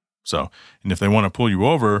 So, and if they want to pull you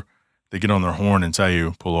over, they get on their horn and tell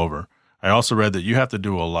you, pull over. I also read that you have to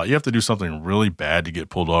do a lot. You have to do something really bad to get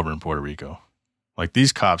pulled over in Puerto Rico. Like,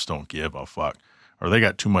 these cops don't give a fuck, or they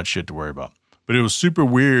got too much shit to worry about. But it was super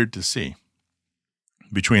weird to see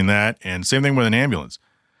between that, and same thing with an ambulance.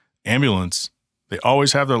 Ambulance, they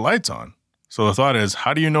always have their lights on. So the thought is,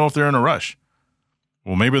 how do you know if they're in a rush?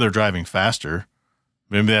 Well, maybe they're driving faster.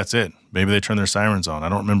 Maybe that's it. Maybe they turn their sirens on. I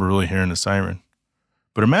don't remember really hearing the siren.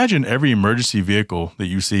 But imagine every emergency vehicle that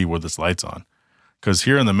you see with its lights on. Because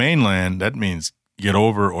here in the mainland, that means get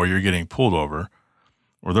over or you're getting pulled over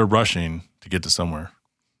or they're rushing to get to somewhere.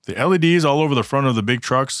 The LEDs all over the front of the big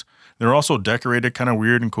trucks, they're also decorated kind of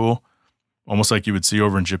weird and cool. Almost like you would see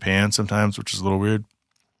over in Japan sometimes, which is a little weird.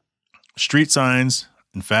 Street signs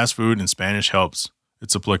and fast food and Spanish helps.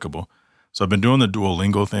 It's applicable. So I've been doing the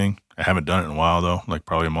Duolingo thing. I haven't done it in a while, though, like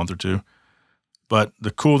probably a month or two. But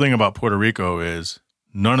the cool thing about Puerto Rico is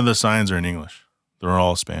none of the signs are in English. They're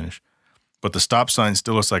all Spanish. But the stop sign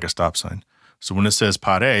still looks like a stop sign. So when it says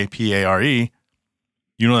pare, P-A-R-E,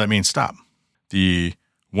 you know that means stop. The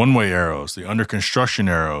one-way arrows, the under construction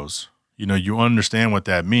arrows, you understand what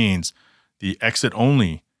that means. The exit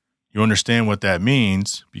only, you understand what that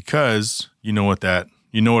means because you know what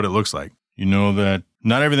it looks like. You know that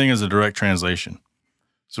not everything is a direct translation.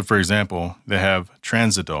 So, for example, they have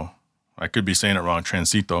transito. I could be saying it wrong,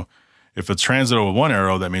 transito. If it's transito with one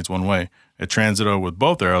arrow, that means one way. A transito with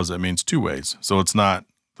both arrows, that means two ways. So it's not,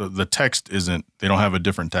 the text isn't, they don't have a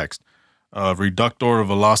different text. Reductor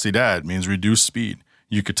velocidad means reduced speed.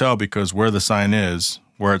 You could tell because where the sign is,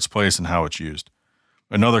 where it's placed, and how it's used.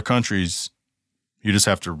 In other countries, you just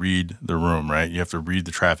have to read the room, right? You have to read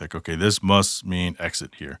the traffic. Okay, this must mean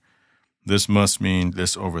exit here. This must mean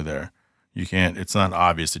this over there. It's not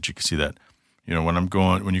obvious that you can see that.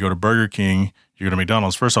 When you go to Burger King, you go to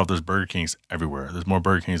McDonald's. First off, there's Burger Kings everywhere. There's more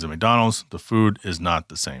Burger Kings than McDonald's. The food is not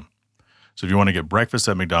the same. So if you want to get breakfast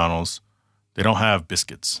at McDonald's, they don't have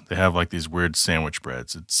biscuits. They have like these weird sandwich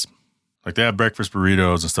breads. It's like they have breakfast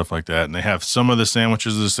burritos and stuff like that. And they have some of the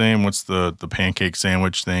sandwiches are the same. What's the pancake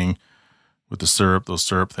sandwich thing with the syrup, those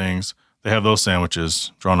syrup things? They have those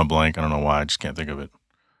sandwiches. Drawing a blank. I don't know why. I just can't think of it.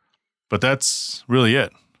 But that's really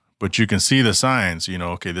it. But you can see the signs,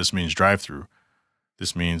 okay, this means drive-through.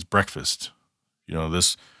 This means breakfast.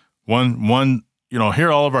 This one,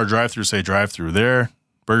 here all of our drive-throughs say drive-through. There,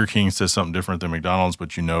 Burger King says something different than McDonald's,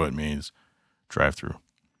 but it means drive-through.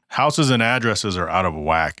 Houses and addresses are out of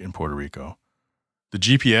whack in Puerto Rico. The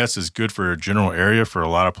GPS is good for a general area for a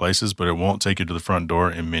lot of places, but it won't take you to the front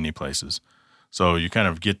door in many places. So you kind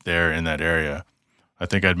of get there in that area. I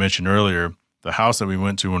think I'd mentioned earlier, the house that we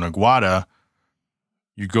went to in Aguada,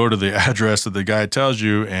 you go to the address that the guy tells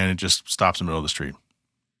you, and it just stops in the middle of the street.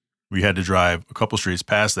 We had to drive a couple streets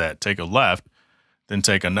past that, take a left, then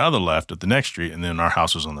take another left at the next street, and then our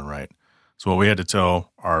house was on the right. So what we had to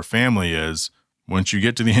tell our family is, once you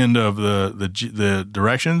get to the end of the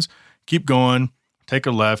directions, keep going, take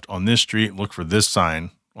a left on this street, look for this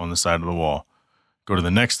sign on the side of the wall. Go to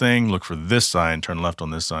the next thing, look for this sign, turn left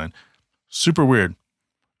on this sign. Super weird.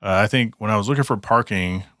 I think when I was looking for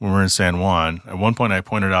parking when we were in San Juan, at one point I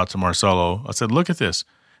pointed out to Marcelo, I said, look at this.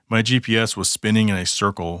 My GPS was spinning in a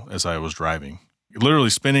circle as I was driving. Literally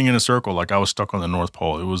spinning in a circle like I was stuck on the North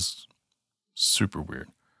Pole. It was super weird.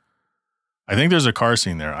 I think there's a car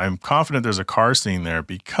scene there. I'm confident there's a car scene there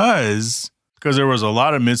because there was a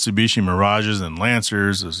lot of Mitsubishi Mirages and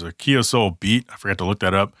Lancers. There's a Kia Soul Beat. I forgot to look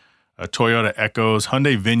that up. Toyota Echoes.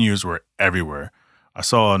 Hyundai Venues were everywhere. I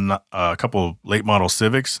saw a couple of late model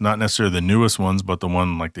Civics, not necessarily the newest ones, but the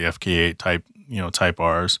one like the FK8 type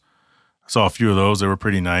R's. I saw a few of those. They were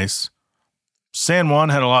pretty nice. San Juan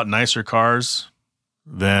had a lot nicer cars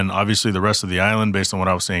than obviously the rest of the island based on what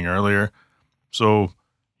I was saying earlier. So,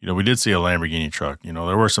 we did see a Lamborghini truck.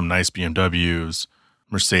 There were some nice BMWs,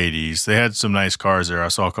 Mercedes. They had some nice cars there. I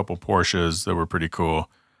saw a couple Porsches that were pretty cool.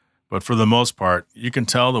 But for the most part, you can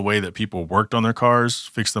tell the way that people worked on their cars,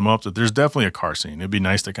 fixed them up, that there's definitely a car scene. It'd be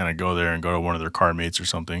nice to kind of go there and go to one of their car mates or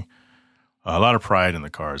something. A lot of pride in the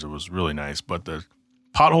cars. It was really nice. But the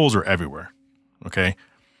potholes are everywhere, okay?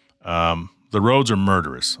 The roads are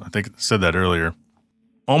murderous. I think I said that earlier.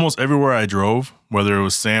 Almost everywhere I drove, whether it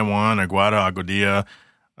was San Juan, Aguada, Aguadilla,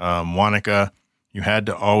 Huanica, you had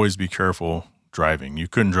to always be careful driving. You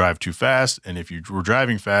couldn't drive too fast, and if you were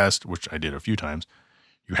driving fast, which I did a few times,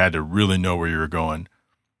 you had to really know where you were going.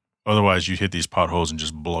 Otherwise, you'd hit these potholes and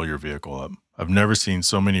just blow your vehicle up. I've never seen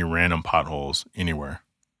so many random potholes anywhere.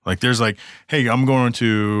 Like there's like, hey, I'm going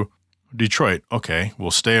to Detroit. Okay,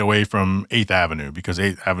 we'll stay away from 8th Avenue because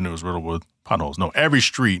 8th Avenue is riddled with potholes. No,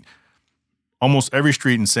 almost every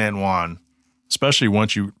street in San Juan, especially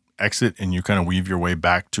once you exit and you kind of weave your way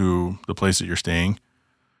back to the place that you're staying,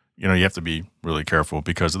 you have to be really careful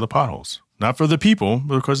because of the potholes. Not for the people,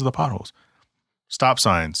 but because of the potholes. Stop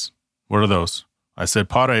signs. What are those? I said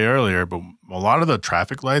pare earlier, but a lot of the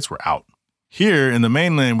traffic lights were out. Here in the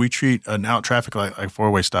mainland, we treat an out traffic light like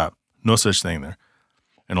 4-way stop. No such thing there.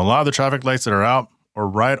 And a lot of the traffic lights that are out are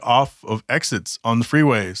right off of exits on the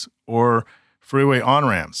freeways or freeway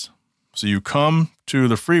on-ramps. So you come to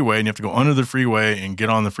the freeway and you have to go under the freeway and get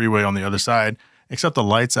on the freeway on the other side, except the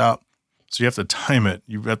light's out. So you have to time it.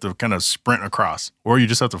 You have to kind of sprint across, or you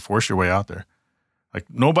just have to force your way out there. Like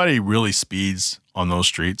nobody really speeds on those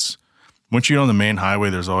streets. Once you get on the main highway,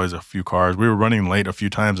 there's always a few cars. We were running late a few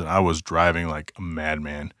times and I was driving like a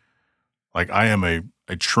madman. Like I am a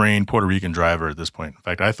trained Puerto Rican driver at this point. In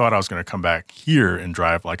fact, I thought I was going to come back here and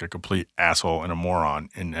drive like a complete asshole and a moron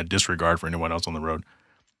and a disregard for anyone else on the road.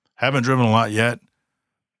 Haven't driven a lot yet,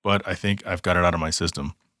 but I think I've got it out of my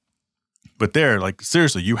system. But there, like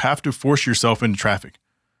seriously, you have to force yourself into traffic.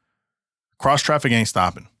 Cross traffic ain't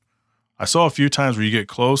stopping. I saw a few times where you get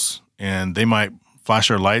close and they might flash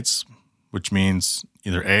their lights, which means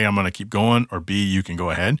either A, I'm going to keep going, or B, you can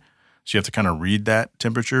go ahead. So you have to kind of read that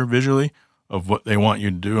temperature visually of what they want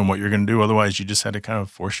you to do and what you're going to do. Otherwise, you just had to kind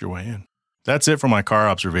of force your way in. That's it for my car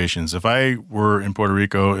observations. If I were in Puerto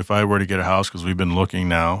Rico, if I were to get a house, because we've been looking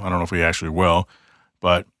now, I don't know if we actually will,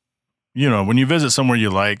 but when you visit somewhere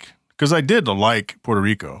you like, because I did like Puerto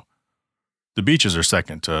Rico, the beaches are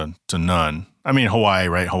second to none. I mean, Hawaii,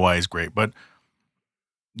 right? Hawaii is great, but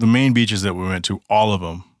the main beaches that we went to, all of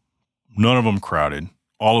them, none of them crowded,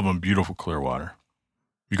 all of them beautiful clear water.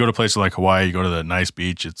 You go to places like Hawaii, you go to the nice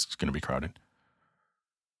beach, it's going to be crowded.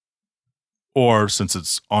 Or since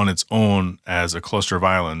it's on its own as a cluster of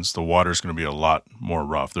islands, the water's going to be a lot more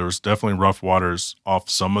rough. There was definitely rough waters off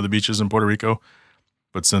some of the beaches in Puerto Rico,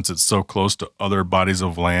 but since it's so close to other bodies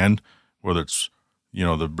of land, whether it's,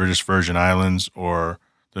 the British Virgin Islands or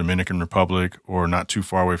the Dominican Republic or not too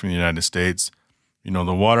far away from the United States,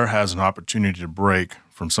 the water has an opportunity to break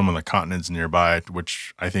from some of the continents nearby,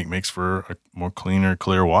 which I think makes for a more cleaner,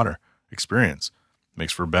 clear water experience.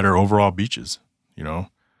 Makes for better overall beaches, as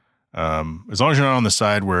long as you're not on the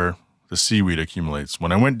side where the seaweed accumulates.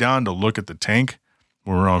 When I went down to look at the tank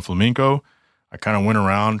when we were on Flamenco, I kind of went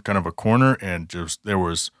around kind of a corner and there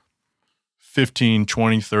was 15,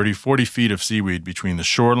 20, 30, 40 feet of seaweed between the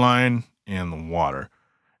shoreline and the water.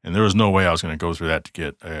 And there was no way I was going to go through that to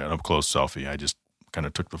get an up-close selfie. I just kind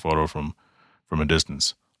of took the photo from a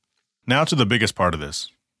distance. Now to the biggest part of this,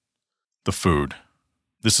 the food.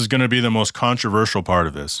 This is going to be the most controversial part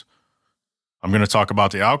of this. I'm going to talk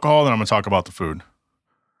about the alcohol, and I'm going to talk about the food.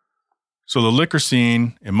 So the liquor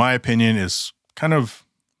scene, in my opinion, is kind of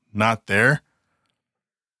not there.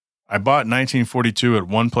 I bought 1942 at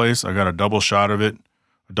one place. I got a double shot of it,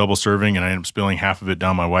 a double serving, and I ended up spilling half of it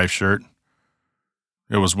down my wife's shirt.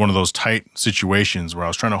 It was one of those tight situations where I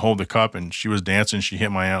was trying to hold the cup and she was dancing. She hit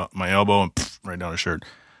my elbow and right down her shirt.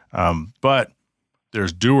 But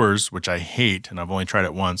there's Dewar's, which I hate, and I've only tried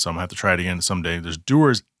it once, so I'm going to have to try it again someday. There's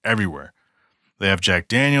Dewar's everywhere. They have Jack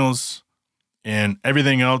Daniels and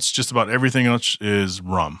everything else, just about everything else is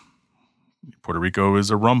rum. Puerto Rico is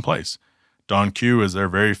a rum place. Don Q is their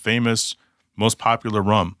very famous, most popular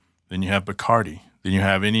rum. Then you have Bacardi. Then you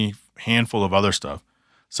have any handful of other stuff.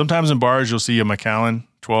 Sometimes in bars, you'll see a Macallan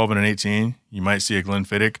 12 and an 18. You might see a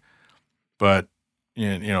Glenfiddich. But,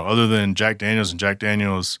 other than Jack Daniels and Jack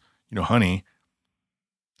Daniels, honey,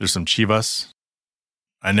 there's some Chivas.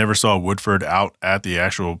 I never saw Woodford out at the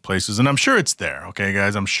actual places. And I'm sure it's there. Okay,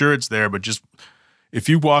 guys, I'm sure it's there. But just if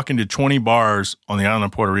you walk into 20 bars on the island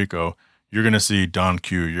of Puerto Rico, you're going to see Don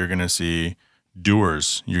Q. You're going to see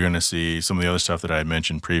Dewar's. You're going to see some of the other stuff that I had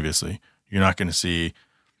mentioned previously. You're not going to see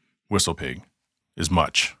Whistle Pig as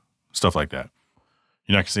much, stuff like that.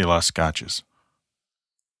 You're not going to see a lot of scotches.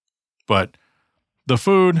 But the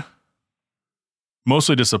food,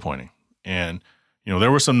 mostly disappointing. And,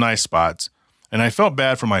 there were some nice spots, and I felt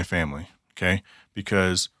bad for my family, okay?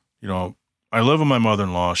 Because, I live with my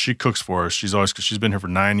mother-in-law. She cooks for us. She's been here for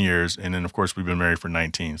 9 years, and then, of course, we've been married for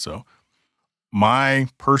 19. So my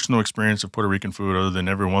personal experience of Puerto Rican food, other than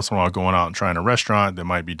every once in a while going out and trying a restaurant that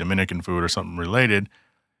might be Dominican food or something related,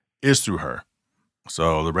 is through her.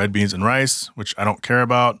 So the red beans and rice, which I don't care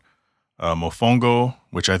about, mofongo,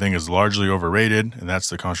 which I think is largely overrated, and that's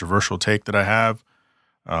the controversial take that I have.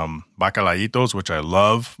 Bacalaitos, which I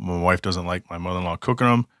love. My wife doesn't like my mother-in-law cooking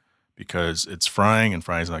them because it's frying, and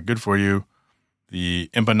frying is not good for you. The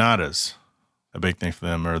empanadas, a big thing for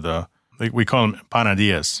them, we call them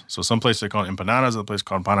panadillas. So some places they call it empanadas, other places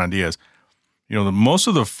call them panadillas. Most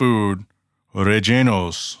of the food,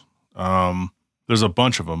 rellenos, there's a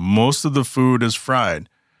bunch of them. Most of the food is fried,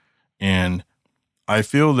 and I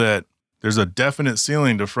feel that there's a definite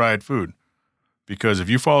ceiling to fried food. Because if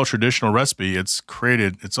you follow a traditional recipe, it's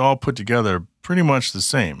all put together pretty much the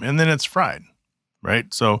same. And then it's fried,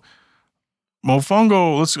 right? So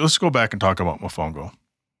mofongo, let's go back and talk about mofongo.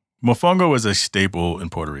 Mofongo is a staple in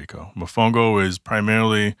Puerto Rico. Mofongo is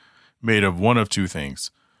primarily made of one of two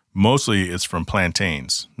things. Mostly it's from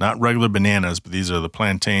plantains, not regular bananas, but these are the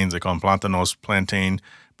plantains. They call them plantanos, plantain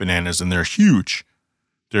bananas, and they're huge.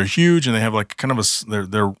 They're huge, and they have like kind of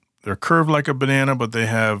they're curved like a banana, but they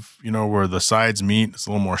have, where the sides meet. It's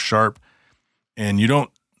a little more sharp. And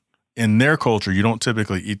in their culture, you don't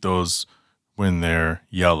typically eat those when they're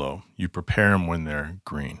yellow. You prepare them when they're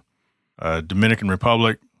green. Dominican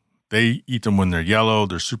Republic, they eat them when they're yellow.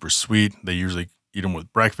 They're super sweet. They usually eat them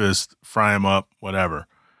with breakfast, fry them up, whatever.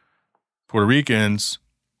 Puerto Ricans,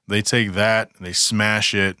 they take that, they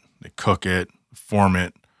smash it, they cook it, form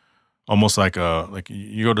it, almost like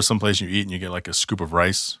you go to some place you eat and you get like a scoop of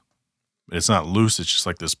rice. It's not loose. It's just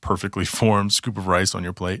like this perfectly formed scoop of rice on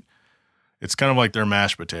your plate. It's kind of like their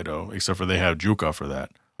mashed potato, except for they have juca for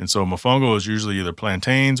that. And so mofongo is usually either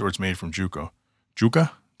plantains or it's made from juca.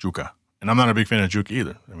 Juca? Juca. And I'm not a big fan of juca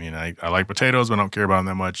either. I mean, I like potatoes, but I don't care about them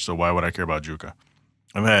that much, so why would I care about juca?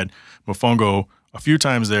 I've had mofongo a few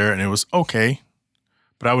times there, and it was okay,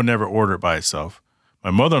 but I would never order it by itself.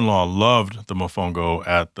 My mother-in-law loved the mofongo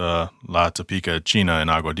at the La Topica China in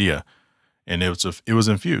Aguadilla, and it was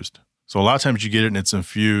infused. So a lot of times you get it and it's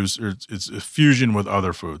infused, or it's a fusion with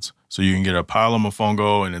other foods. So you can get a pile of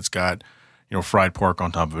mofongo and it's got, fried pork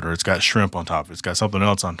on top of it, or it's got shrimp on top of it. It's got something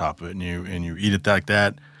else on top of it, and you eat it like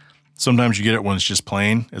that. Sometimes you get it when it's just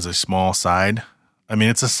plain as a small side. I mean,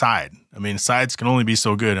 it's a side. I mean, sides can only be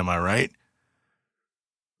so good. Am I right?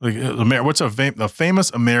 Like, the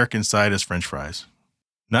famous American side is French fries.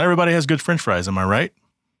 Not everybody has good French fries. Am I right?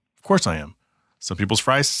 Of course I am. Some people's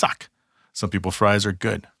fries suck. Some people's fries are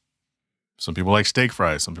good. Some people like steak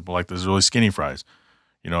fries. Some people like those really skinny fries.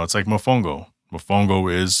 It's like mofongo.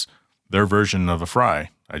 Mofongo is their version of a fry.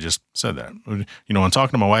 I just said that. When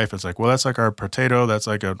talking to my wife, it's like, well, that's like our potato. That's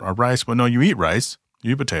like our rice. But no, you eat rice.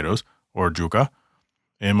 You eat potatoes or juca.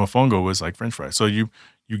 And mofongo is like French fries. So you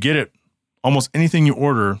get it. Almost anything you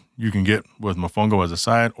order, you can get with mofongo as a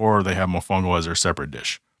side, or they have mofongo as their separate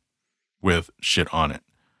dish with shit on it.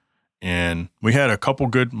 And we had a couple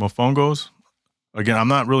good mofongos. Again, I'm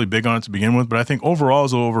not really big on it to begin with, but I think overall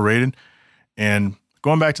it's a little overrated. And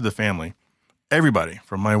going back to the family, everybody,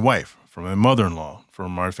 from my wife, from my mother-in-law,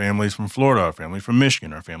 from our families from Florida, our family from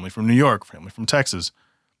Michigan, our family from New York, family from Texas,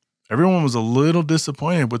 everyone was a little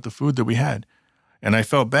disappointed with the food that we had. And I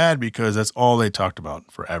felt bad because that's all they talked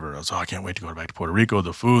about forever. I was, I can't wait to go back to Puerto Rico.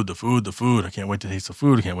 The food. I can't wait to taste the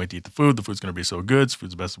food. I can't wait to eat the food. The food's going to be so good. The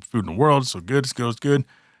food's the best food in the world. It's so good. It's good.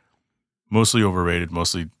 Mostly overrated,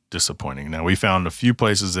 mostly disappointing. Now, we found a few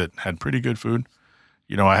places that had pretty good food.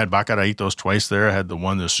 I had bacalaitos twice there. I had the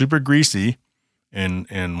one that's super greasy in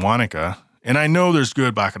Huánica. And I know there's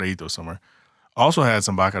good bacalaitos somewhere. Also had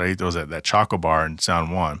some bacalaitos at that Choco Bar in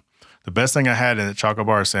San Juan. The best thing I had in the Choco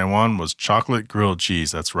Bar San Juan was chocolate grilled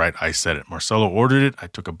cheese. That's right. I said it. Marcelo ordered it. I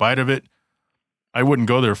took a bite of it. I wouldn't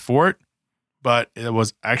go there for it, but it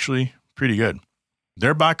was actually pretty good.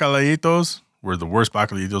 Their bacalaitos were the worst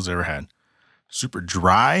bacalaitos I ever had. Super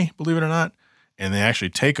dry, believe it or not. And they actually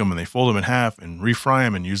take them and they fold them in half and refry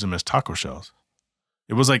them and use them as taco shells.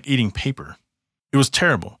 It was like eating paper. It was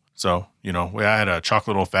terrible. So, I had a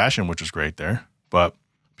chocolate old fashioned, which was great there, but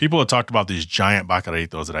people have talked about these giant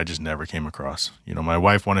bacalaitos that I just never came across. My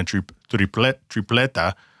wife wanted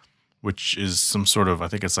tripleta, which is some sort of, I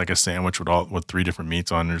think it's like a sandwich with 3 different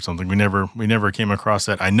meats on it or something. We never came across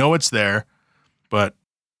that. I know it's there, but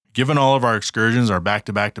given all of our excursions, our back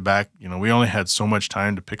to back to back, we only had so much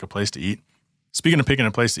time to pick a place to eat. Speaking of picking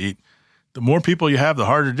a place to eat, the more people you have, the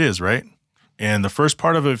harder it is, right? And the first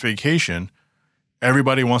part of a vacation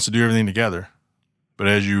everybody wants to do everything together. But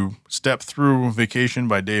as you step through vacation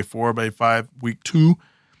by day 4, by 5, week 2,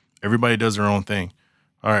 everybody does their own thing.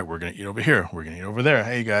 All right, we're going to eat over here. We're going to eat over there.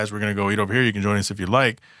 Hey, guys, we're going to go eat over here. You can join us if you'd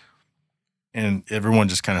like. And everyone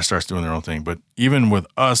just kind of starts doing their own thing. But even with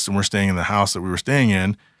us, and we're staying in the house that we were staying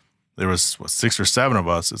in, there was 6 or 7 of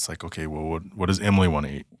us. It's like, okay, well, what does Emily want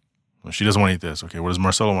to eat? Well, she doesn't want to eat this. Okay, what does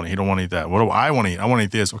Marcelo want to eat? He don't want to eat that. What do I want to eat? I want to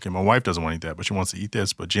eat this. Okay, my wife doesn't want to eat that, but she wants to eat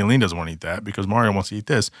this. But Jaylene doesn't want to eat that because Mario wants to eat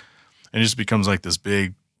this. And it just becomes like this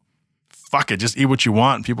big, fuck it, just eat what you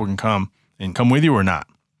want and people can come and come with you or not.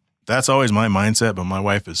 That's always my mindset, but my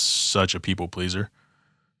wife is such a people pleaser.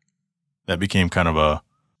 That became kind of a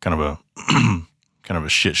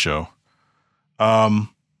shit show. I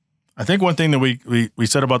think one thing that we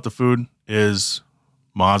said about the food is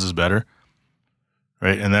Ma's is better,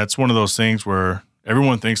 right? And that's one of those things where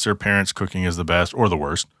everyone thinks their parents' cooking is the best or the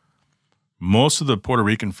worst. Most of the Puerto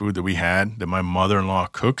Rican food that we had that my mother-in-law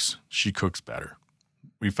cooks, she cooks better.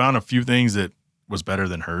 We found a few things that was better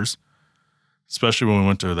than hers, especially when we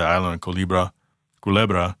went to the island of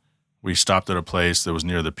Culebra. We stopped at a place that was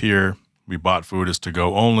near the pier. We bought food as to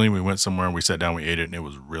go only. We went somewhere and we sat down, we ate it, and it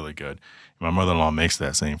was really good. My mother-in-law makes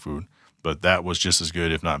that same food, but that was just as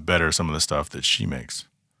good, if not better, some of the stuff that she makes.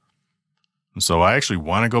 And so I actually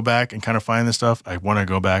want to go back and kind of find this stuff. I want to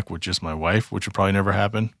go back with just my wife, which would probably never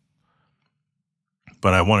happen.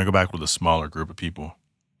 But I want to go back with a smaller group of people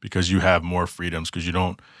because you have more freedoms because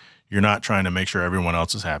you're not trying to make sure everyone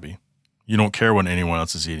else is happy. You don't care what anyone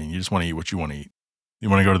else is eating. You just want to eat what you want to eat. You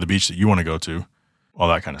want to go to the beach that you want to go to, all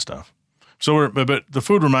that kind of stuff. So, but the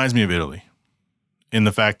food reminds me of Italy in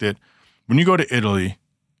the fact that when you go to Italy,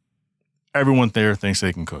 everyone there thinks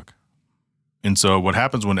they can cook. And so what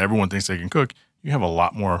happens when everyone thinks they can cook, you have a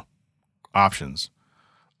lot more options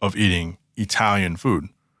of eating Italian food.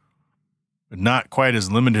 But not quite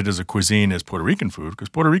as limited as a cuisine as Puerto Rican food, because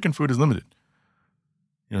Puerto Rican food is limited.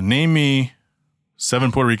 Name me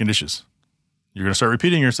 7 Puerto Rican dishes. You're going to start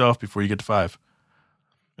repeating yourself before you get to 5.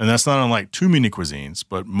 And that's not unlike too many cuisines,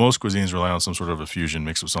 but most cuisines rely on some sort of a fusion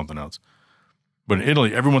mix with something else. But in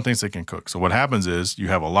Italy, everyone thinks they can cook. So what happens is you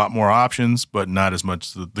have a lot more options, but not as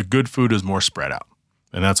much. The good food is more spread out.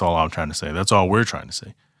 And that's all I'm trying to say. That's all we're trying to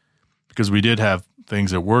say. Because we did have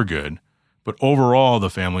things that were good, but overall the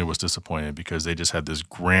family was disappointed because they just had this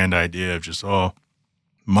grand idea of just, oh,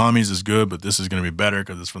 mommy's is good, but this is going to be better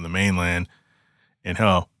because it's from the mainland. And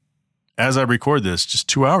hell, as I record this, just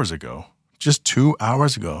 2 hours ago,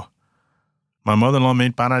 my mother-in-law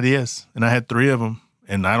made panadillas, and I had 3 of them,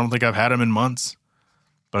 and I don't think I've had them in months.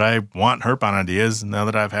 But I want her panadillas now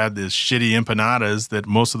that I've had these shitty empanadas that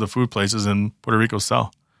most of the food places in Puerto Rico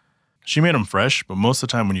sell. She made them fresh, but most of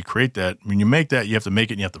the time when you make that, you have to make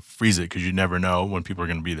it and you have to freeze it because you never know when people are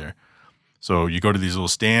going to be there. So you go to these little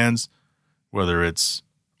stands, whether it's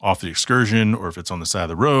off the excursion or if it's on the side of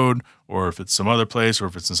the road or if it's some other place or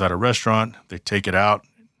if it's inside a restaurant, they take it out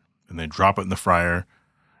and they drop it in the fryer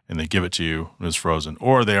and they give it to you when it's frozen.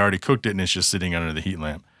 Or they already cooked it and it's just sitting under the heat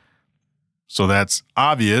lamp. So that's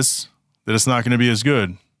obvious that it's not going to be as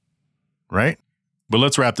good, right? But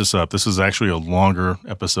let's wrap this up. This is actually a longer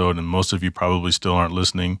episode and most of you probably still aren't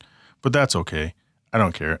listening, but that's okay. I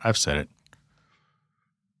don't care. I've said it.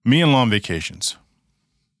 Me and long vacations.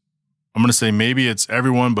 I'm going to say maybe it's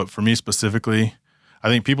everyone, but for me specifically, I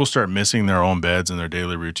think people start missing their own beds and their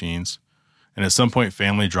daily routines. And at some point,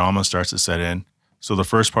 family drama starts to set in. So the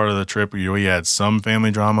first part of the trip, you had some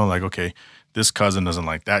family drama, like, okay, this cousin doesn't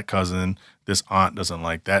like that cousin. This aunt doesn't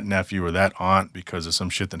like that nephew or that aunt because of some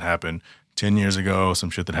shit that happened 10 years ago, some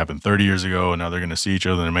shit that happened 30 years ago, and now they're going to see each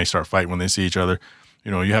other and they may start fighting when they see each other.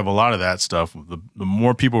 You have a lot of that stuff. The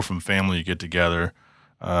more people from family you get together,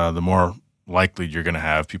 the more likely you're going to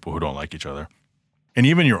have people who don't like each other. And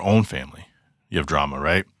even your own family, you have drama,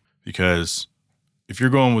 right? Because if you're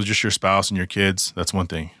going with just your spouse and your kids, that's one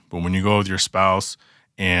thing. But when you go with your spouse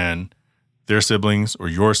and their siblings or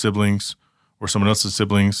your siblings or someone else's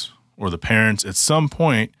siblings or the parents, at some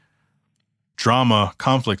point, drama,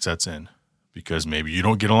 conflict sets in because maybe you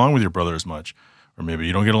don't get along with your brother as much, or maybe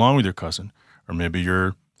you don't get along with your cousin, or maybe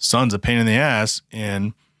your son's a pain in the ass.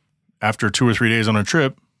 And after 2 or 3 days on a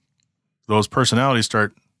trip, those personalities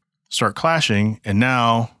start clashing, and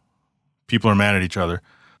now people are mad at each other.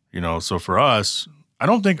 So for us, I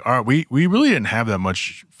don't think we really didn't have that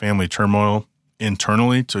much family turmoil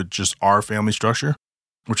internally to just our family structure,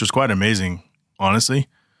 which was quite amazing, honestly.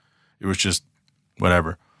 It was just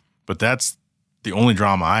whatever. But that's the only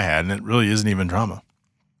drama I had, and it really isn't even drama.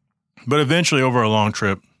 But eventually, over a long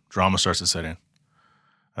trip, drama starts to set in.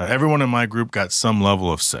 Everyone in my group got some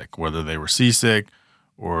level of sick, whether they were seasick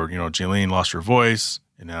or, Jaylene lost her voice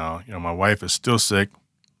My wife is still sick.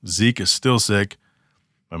 Zeke is still sick.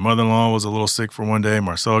 My mother-in-law was a little sick for one day.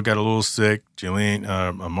 Marcel got a little sick.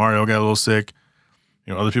 Mario got a little sick.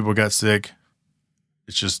 Other people got sick.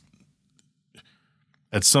 It's just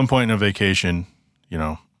at some point in a vacation,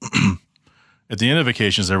 at the end of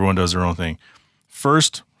vacations, everyone does their own thing.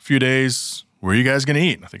 First few days, where are you guys going to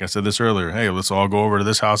eat? I think I said this earlier. Hey, let's all go over to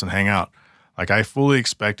this house and hang out. Like, I fully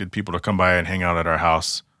expected people to come by and hang out at our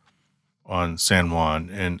house on San Juan.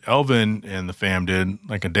 And Elvin and the fam did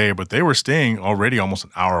like a day, but they were staying already almost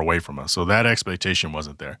an hour away from us. So that expectation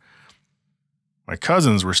wasn't there. My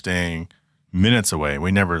cousins were staying minutes away.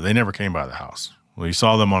 They never came by the house. Well, you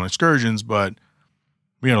saw them on excursions, but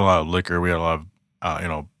we had a lot of liquor. We had a lot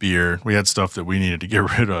of, beer. We had stuff that we needed to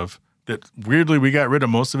get rid of. That weirdly, we got rid of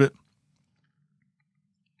most of it.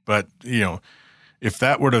 But, if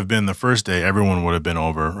that would have been the first day, everyone would have been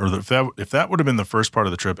over. Or if that would have been the first part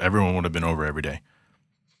of the trip, everyone would have been over every day.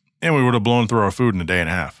 And we would have blown through our food in a day and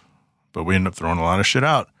a half. But we ended up throwing a lot of shit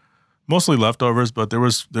out. Mostly leftovers, but there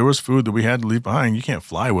was food that we had to leave behind. You can't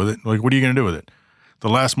fly with it. Like, what are you going to do with it? The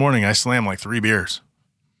last morning, I slammed like 3 beers.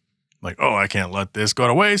 Like, oh, I can't let this go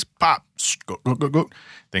to waste. Pop. Go.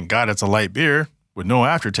 Thank God it's a light beer with no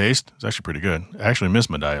aftertaste. It's actually pretty good. I actually miss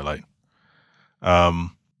my Diet Light.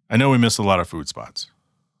 I know we missed a lot of food spots.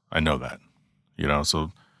 I know that.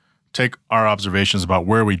 So take our observations about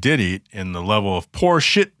where we did eat in the level of poor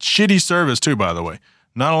shitty service too, by the way.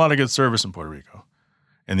 Not a lot of good service in Puerto Rico.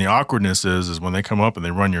 And the awkwardness is when they come up and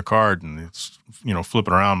they run your card and it's,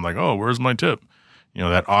 flipping around like, oh, where's my tip?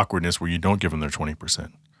 That awkwardness where you don't give them their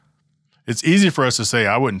 20%. It's easy for us to say,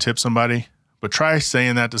 I wouldn't tip somebody, but try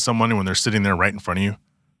saying that to someone when they're sitting there right in front of you.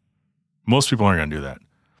 Most people aren't going to do that.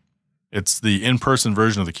 It's the in-person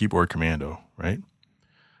version of the keyboard commando, right?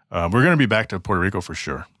 We're going to be back to Puerto Rico for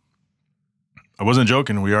sure. I wasn't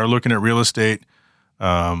joking. We are looking at real estate.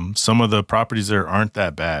 Some of the properties there aren't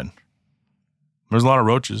that bad. There's a lot of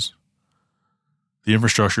roaches. The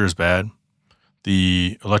infrastructure is bad.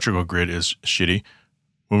 The electrical grid is shitty.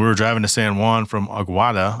 When we were driving to San Juan from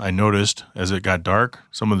Aguada, I noticed as it got dark,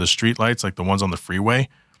 some of the street lights, like the ones on the freeway,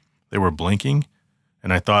 they were blinking.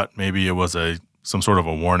 And I thought maybe it was some sort of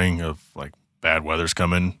a warning of like bad weather's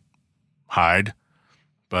coming, hide.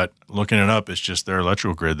 But looking it up, it's just their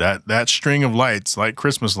electrical grid. That string of lights, like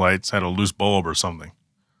Christmas lights, had a loose bulb or something.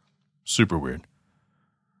 Super weird.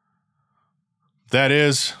 That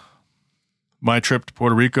is my trip to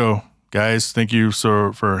Puerto Rico. Guys, thank you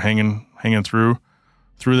for hanging through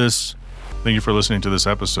this. Thank you for listening to this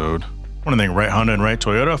episode. I want to thank Right Honda and Right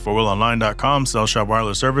Toyota, 4wheelonline.com, Sell Shop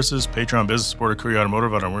Wireless Services, Patreon Business Supporter, Courier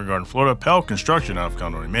Automotive out of Winter Garden, Florida, Pell Construction out of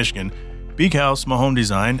Conroe, Michigan, Beak House, Small Home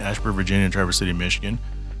Design, Ashburn, Virginia, and Traverse City, Michigan.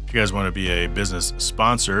 If you guys want to be a business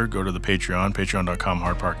sponsor, go to the Patreon, patreon.com,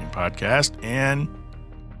 Hard Parking Podcast, and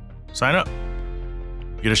sign up.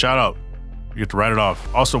 You get a shout out. You get to write it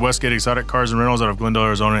off. Also, Westgate Exotic Cars and Rentals out of Glendale,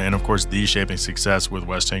 Arizona, and of course, The Shaping Success with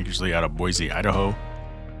Wes Tankersley out of Boise, Idaho.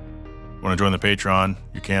 Want to join the Patreon?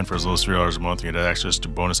 You can for as little as $3 a month. You get access to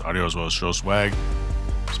bonus audio as well as show swag.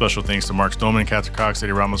 Special thanks to Mark Stolman, Catherine Cox,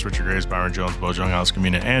 Eddie Ramos, Richard Graves, Byron Jones, Bo Jung, Alex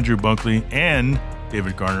Camina, Andrew Bunkley, and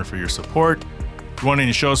David Garner for your support. If you want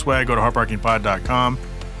any show swag, go to hardparkingpod.com.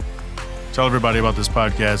 Tell everybody about this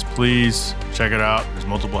podcast. Please check it out. There's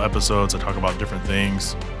multiple episodes that talk about different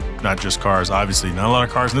things. Not just cars, obviously. Not a lot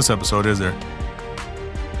of cars in this episode, is there?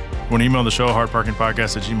 You want to email the show,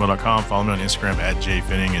 hardparkingpodcast@gmail.com. Follow me on Instagram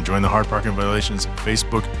 @jfinning and join the Hard Parking Violations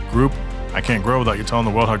Facebook group. I can't grow without you telling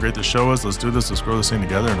the world how great this show is. Let's do this. Let's grow this thing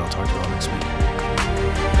together, and I'll talk to you all next week.